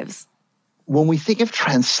lives? When we think of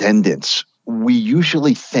transcendence, we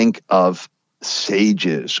usually think of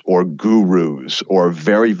sages or gurus or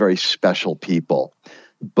very, very special people.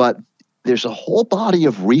 But there's a whole body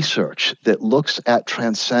of research that looks at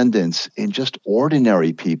transcendence in just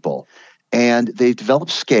ordinary people. And they've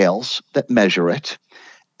developed scales that measure it.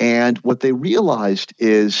 And what they realized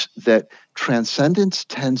is that transcendence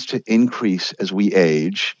tends to increase as we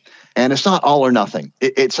age. And it's not all or nothing.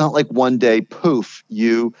 It's not like one day, poof,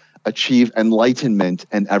 you achieve enlightenment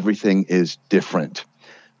and everything is different.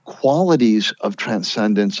 Qualities of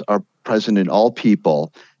transcendence are present in all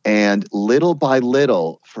people. And little by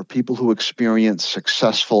little, for people who experience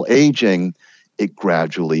successful aging, it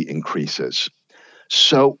gradually increases.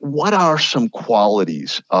 So what are some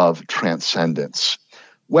qualities of transcendence?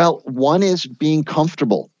 Well, one is being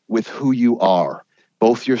comfortable with who you are,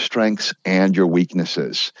 both your strengths and your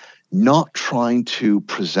weaknesses, not trying to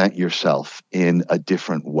present yourself in a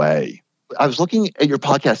different way. I was looking at your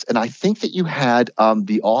podcast, and I think that you had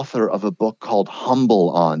the author of a book called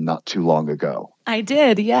Humble on not too long ago. I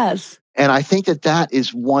did, yes. And I think that that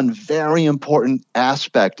is one very important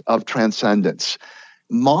aspect of transcendence.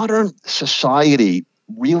 Modern society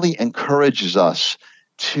really encourages us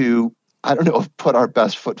to, I don't know if put our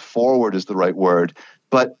best foot forward is the right word,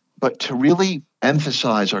 but to really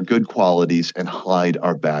emphasize our good qualities and hide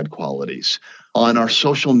our bad qualities. On our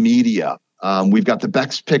social media, we've got the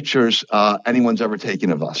best pictures anyone's ever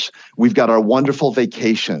taken of us. We've got our wonderful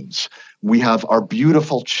vacations. We have our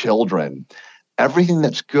beautiful children. Everything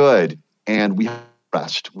that's good, and we hide the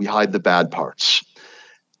rest. We hide the bad parts.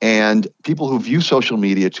 And people who view social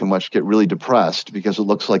media too much get really depressed because it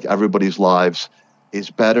looks like everybody's lives is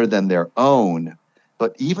better than their own.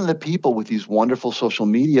 But even the people with these wonderful social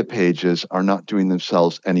media pages are not doing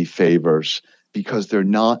themselves any favors because they're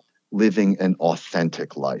not living an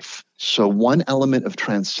authentic life. So one element of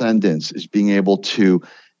transcendence is being able to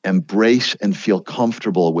embrace and feel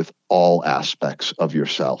comfortable with all aspects of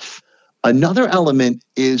yourself. Another element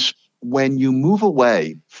is when you move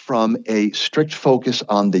away from a strict focus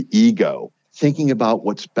on the ego, thinking about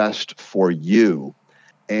what's best for you,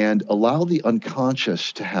 and allow the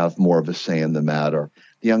unconscious to have more of a say in the matter.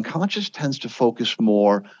 The unconscious tends to focus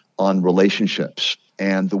more on relationships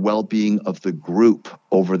and the well-being of the group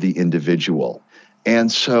over the individual.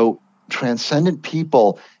 And so transcendent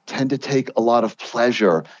people tend to take a lot of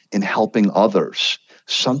pleasure in helping others.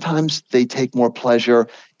 Sometimes they take more pleasure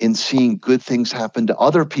in seeing good things happen to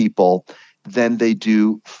other people than they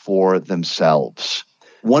do for themselves.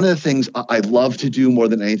 One of the things I love to do more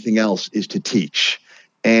than anything else is to teach.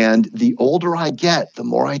 And the older I get, the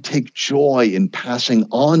more I take joy in passing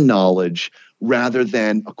on knowledge rather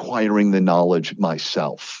than acquiring the knowledge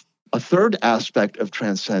myself. A third aspect of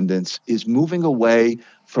transcendence is moving away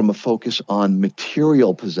from a focus on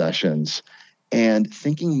material possessions and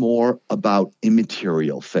thinking more about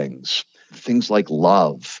immaterial things, things like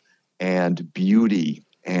love and beauty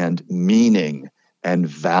and meaning and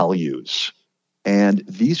values. And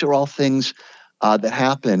these are all things that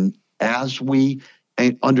happen as we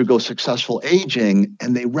undergo successful aging,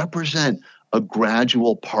 and they represent a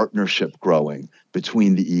gradual partnership growing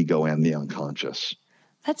between the ego and the unconscious.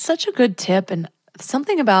 That's such a good tip. And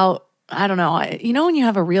something about, I don't know, when you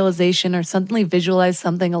have a realization or suddenly visualize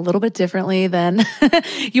something a little bit differently than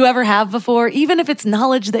you ever have before, even if it's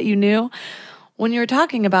knowledge that you knew, when you're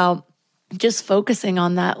talking about just focusing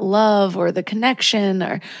on that love or the connection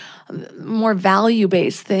or more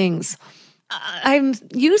value-based things, I'm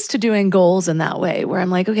used to doing goals in that way where I'm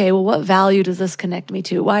like, okay, well, what value does this connect me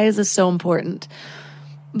to? Why is this so important?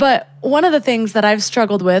 But one of the things that I've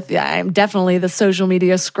struggled with, I'm definitely the social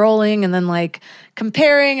media scrolling and then like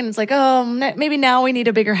comparing, and it's like, oh, maybe now we need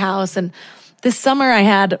a bigger house. And this summer I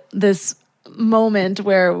had this moment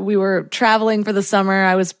where we were traveling for the summer.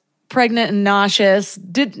 I was pregnant and nauseous,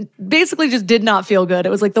 basically just did not feel good. It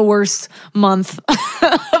was like the worst month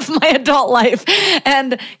of my adult life,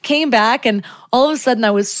 and came back, and all of a sudden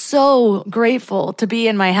I was so grateful to be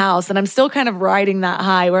in my house. And I'm still kind of riding that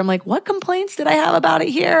high where I'm like, what complaints did I have about it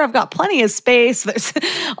here? I've got plenty of space. There's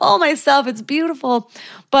all my stuff. It's beautiful.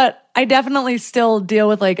 But I definitely still deal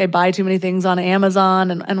with I buy too many things on Amazon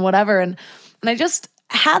and whatever. And I just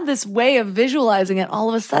had this way of visualizing it all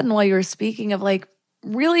of a sudden while you were speaking of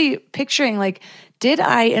really picturing did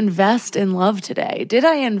I invest in love today? Did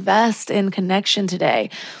I invest in connection today?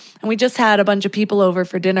 And we just had a bunch of people over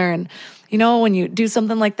for dinner, and when you do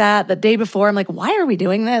something like that the day before, I'm like, why are we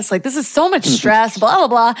doing this? This is so much stress, blah, blah,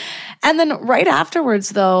 blah. And then right afterwards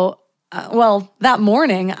though, that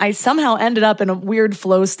morning, I somehow ended up in a weird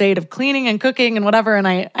flow state of cleaning and cooking and whatever, and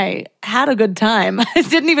I had a good time. It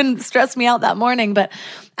didn't even stress me out that morning, but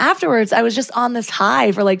afterwards, I was just on this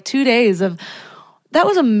high for 2 days of, that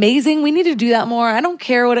was amazing. We need to do that more. I don't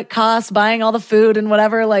care what it costs, buying all the food and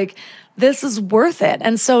whatever. This is worth it.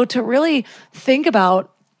 And so to really think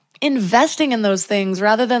about investing in those things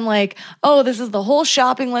rather than oh, this is the whole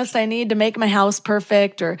shopping list I need to make my house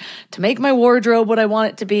perfect or to make my wardrobe what I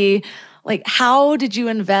want it to be. How did you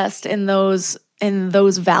invest in those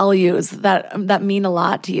values that mean a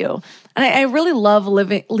lot to you? And I really love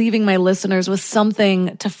leaving my listeners with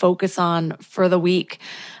something to focus on for the week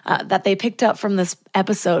that they picked up from this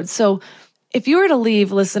episode. So if you were to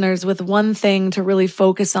leave listeners with one thing to really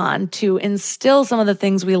focus on to instill some of the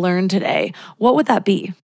things we learned today, what would that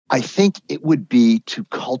be? I think it would be to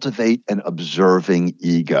cultivate an observing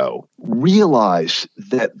ego. Realize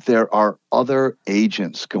that there are other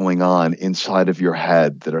agents going on inside of your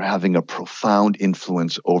head that are having a profound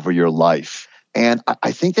influence over your life. And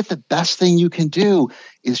I think that the best thing you can do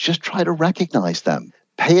is just try to recognize them.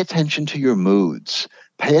 Pay attention to your moods.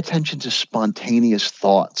 Pay attention to spontaneous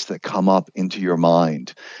thoughts that come up into your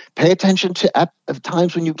mind. Pay attention to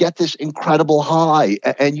times when you get this incredible high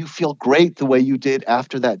and you feel great the way you did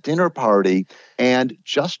after that dinner party, and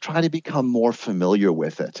just try to become more familiar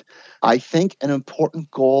with it. I think an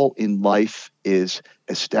important goal in life is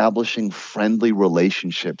establishing friendly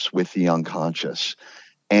relationships with the unconscious.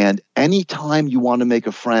 And anytime you want to make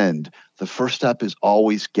a friend, the first step is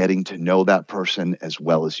always getting to know that person as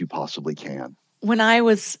well as you possibly can. When I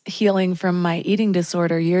was healing from my eating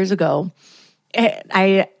disorder years ago,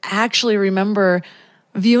 I actually remember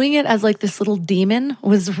viewing it as this little demon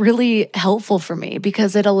was really helpful for me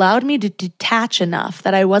because it allowed me to detach enough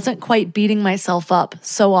that I wasn't quite beating myself up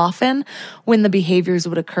so often when the behaviors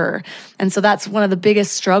would occur. And so that's one of the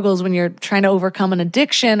biggest struggles when you're trying to overcome an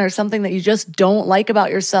addiction or something that you just don't like about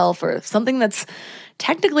yourself or something that's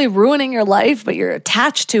technically ruining your life, but you're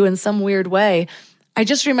attached to in some weird way. I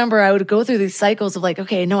just remember I would go through these cycles of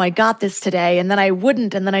okay, no, I got this today. And then I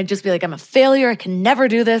wouldn't. And then I'd just be I'm a failure. I can never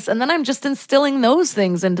do this. And then I'm just instilling those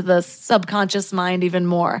things into the subconscious mind even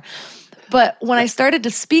more. But when I started to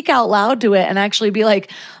speak out loud to it and actually be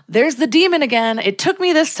there's the demon again. It took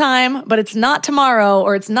me this time, but it's not tomorrow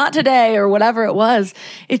or it's not today or whatever it was.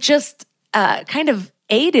 It just kind of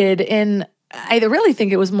aided in I really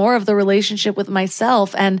think it was more of the relationship with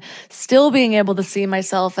myself and still being able to see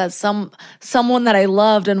myself as someone that I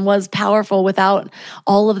loved and was powerful without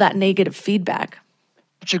all of that negative feedback.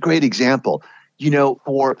 Such a great example.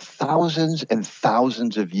 For thousands and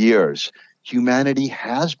thousands of years, humanity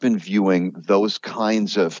has been viewing those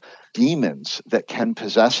kinds of demons that can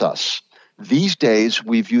possess us. These days,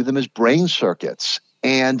 we view them as brain circuits.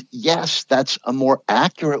 And yes, that's a more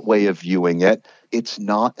accurate way of viewing it. It's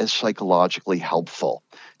not as psychologically helpful.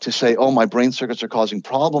 To say, oh, my brain circuits are causing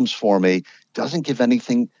problems for me, doesn't give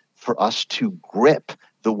anything for us to grip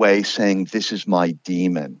the way saying, this is my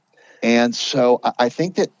demon. And so I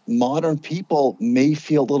think that modern people may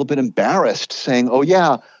feel a little bit embarrassed saying, oh,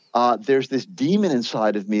 yeah, there's this demon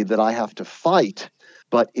inside of me that I have to fight.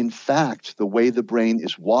 But in fact, the way the brain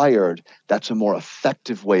is wired, that's a more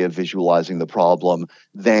effective way of visualizing the problem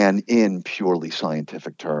than in purely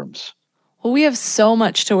scientific terms. Well, we have so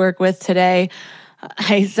much to work with today.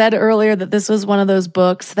 I said earlier that this was one of those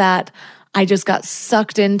books that I just got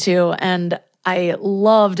sucked into, and I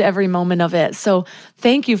loved every moment of it. So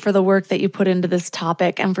thank you for the work that you put into this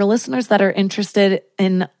topic. And for listeners that are interested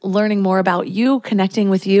in learning more about you, connecting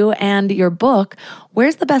with you and your book,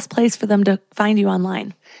 where's the best place for them to find you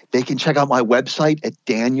online? They can check out my website at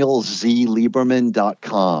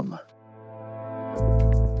danielzlieberman.com.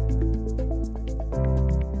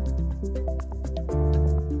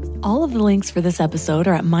 All of the links for this episode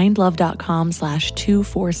are at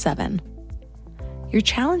mindlove.com/247. Your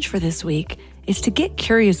challenge for this week is to get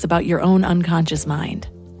curious about your own unconscious mind.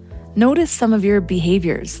 Notice some of your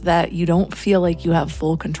behaviors that you don't feel like you have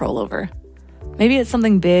full control over. Maybe it's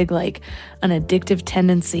something big like an addictive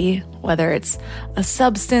tendency, whether it's a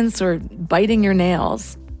substance or biting your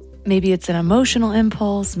nails. Maybe it's an emotional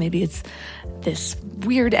impulse. Maybe it's this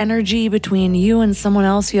weird energy between you and someone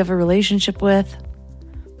else you have a relationship with.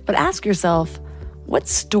 But ask yourself, what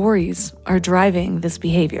stories are driving this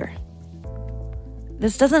behavior?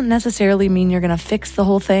 This doesn't necessarily mean you're going to fix the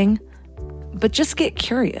whole thing, but just get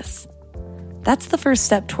curious. That's the first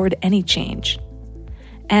step toward any change.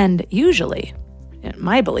 And usually, in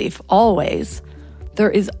my belief, always, there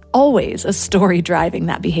is always a story driving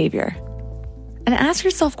that behavior. And ask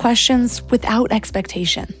yourself questions without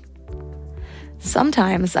expectation.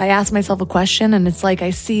 Sometimes I ask myself a question and it's like I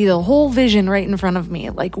see the whole vision right in front of me.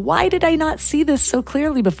 Like, why did I not see this so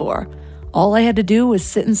clearly before? All I had to do was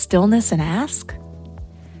sit in stillness and ask.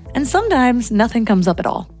 And sometimes nothing comes up at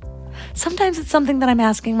all. Sometimes it's something that I'm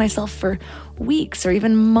asking myself for weeks or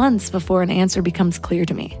even months before an answer becomes clear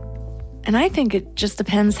to me. And I think it just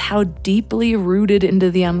depends how deeply rooted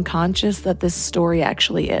into the unconscious that this story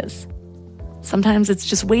actually is. Sometimes it's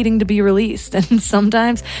just waiting to be released, and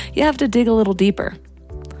sometimes you have to dig a little deeper.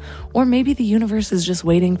 Or maybe the universe is just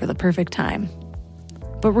waiting for the perfect time.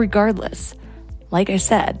 But regardless, like I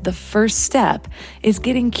said, the first step is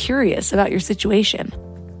getting curious about your situation.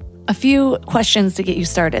 A few questions to get you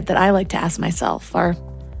started that I like to ask myself are,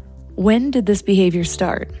 when did this behavior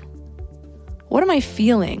start? What am I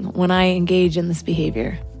feeling when I engage in this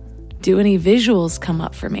behavior? Do any visuals come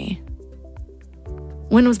up for me?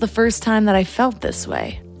 When was the first time that I felt this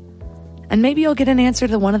way? And maybe you'll get an answer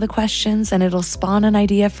to one of the questions and it'll spawn an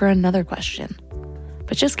idea for another question.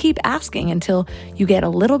 But just keep asking until you get a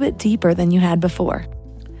little bit deeper than you had before.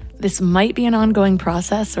 This might be an ongoing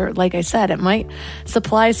process, or like I said, it might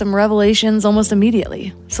supply some revelations almost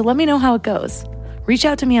immediately. So let me know how it goes. Reach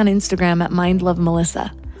out to me on Instagram at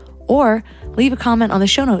mindlovemelissa, or leave a comment on the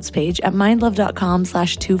show notes page at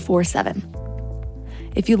mindlove.com/247.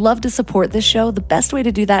 If you'd love to support this show, the best way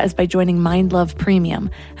to do that is by joining MindLove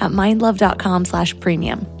Premium at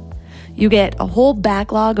mindlove.com/premium. You get a whole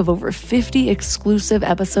backlog of over 50 exclusive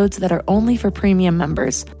episodes that are only for premium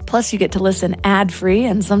members. Plus, you get to listen ad-free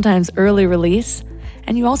and sometimes early release.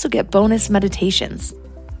 And you also get bonus meditations.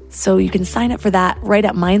 So you can sign up for that right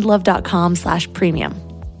at mindlove.com/premium.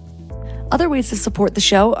 Other ways to support the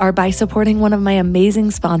show are by supporting one of my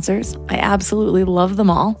amazing sponsors. I absolutely love them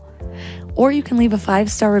all. Or you can leave a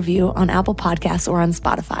 5-star review on Apple Podcasts or on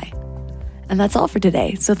Spotify. And that's all for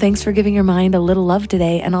today. So thanks for giving your mind a little love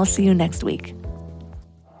today, and I'll see you next week.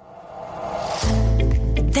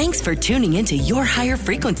 Thanks for tuning into Your Higher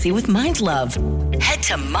Frequency with Mind Love. Head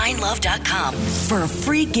to mindlove.com for a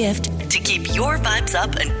free gift to keep your vibes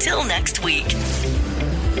up until next week.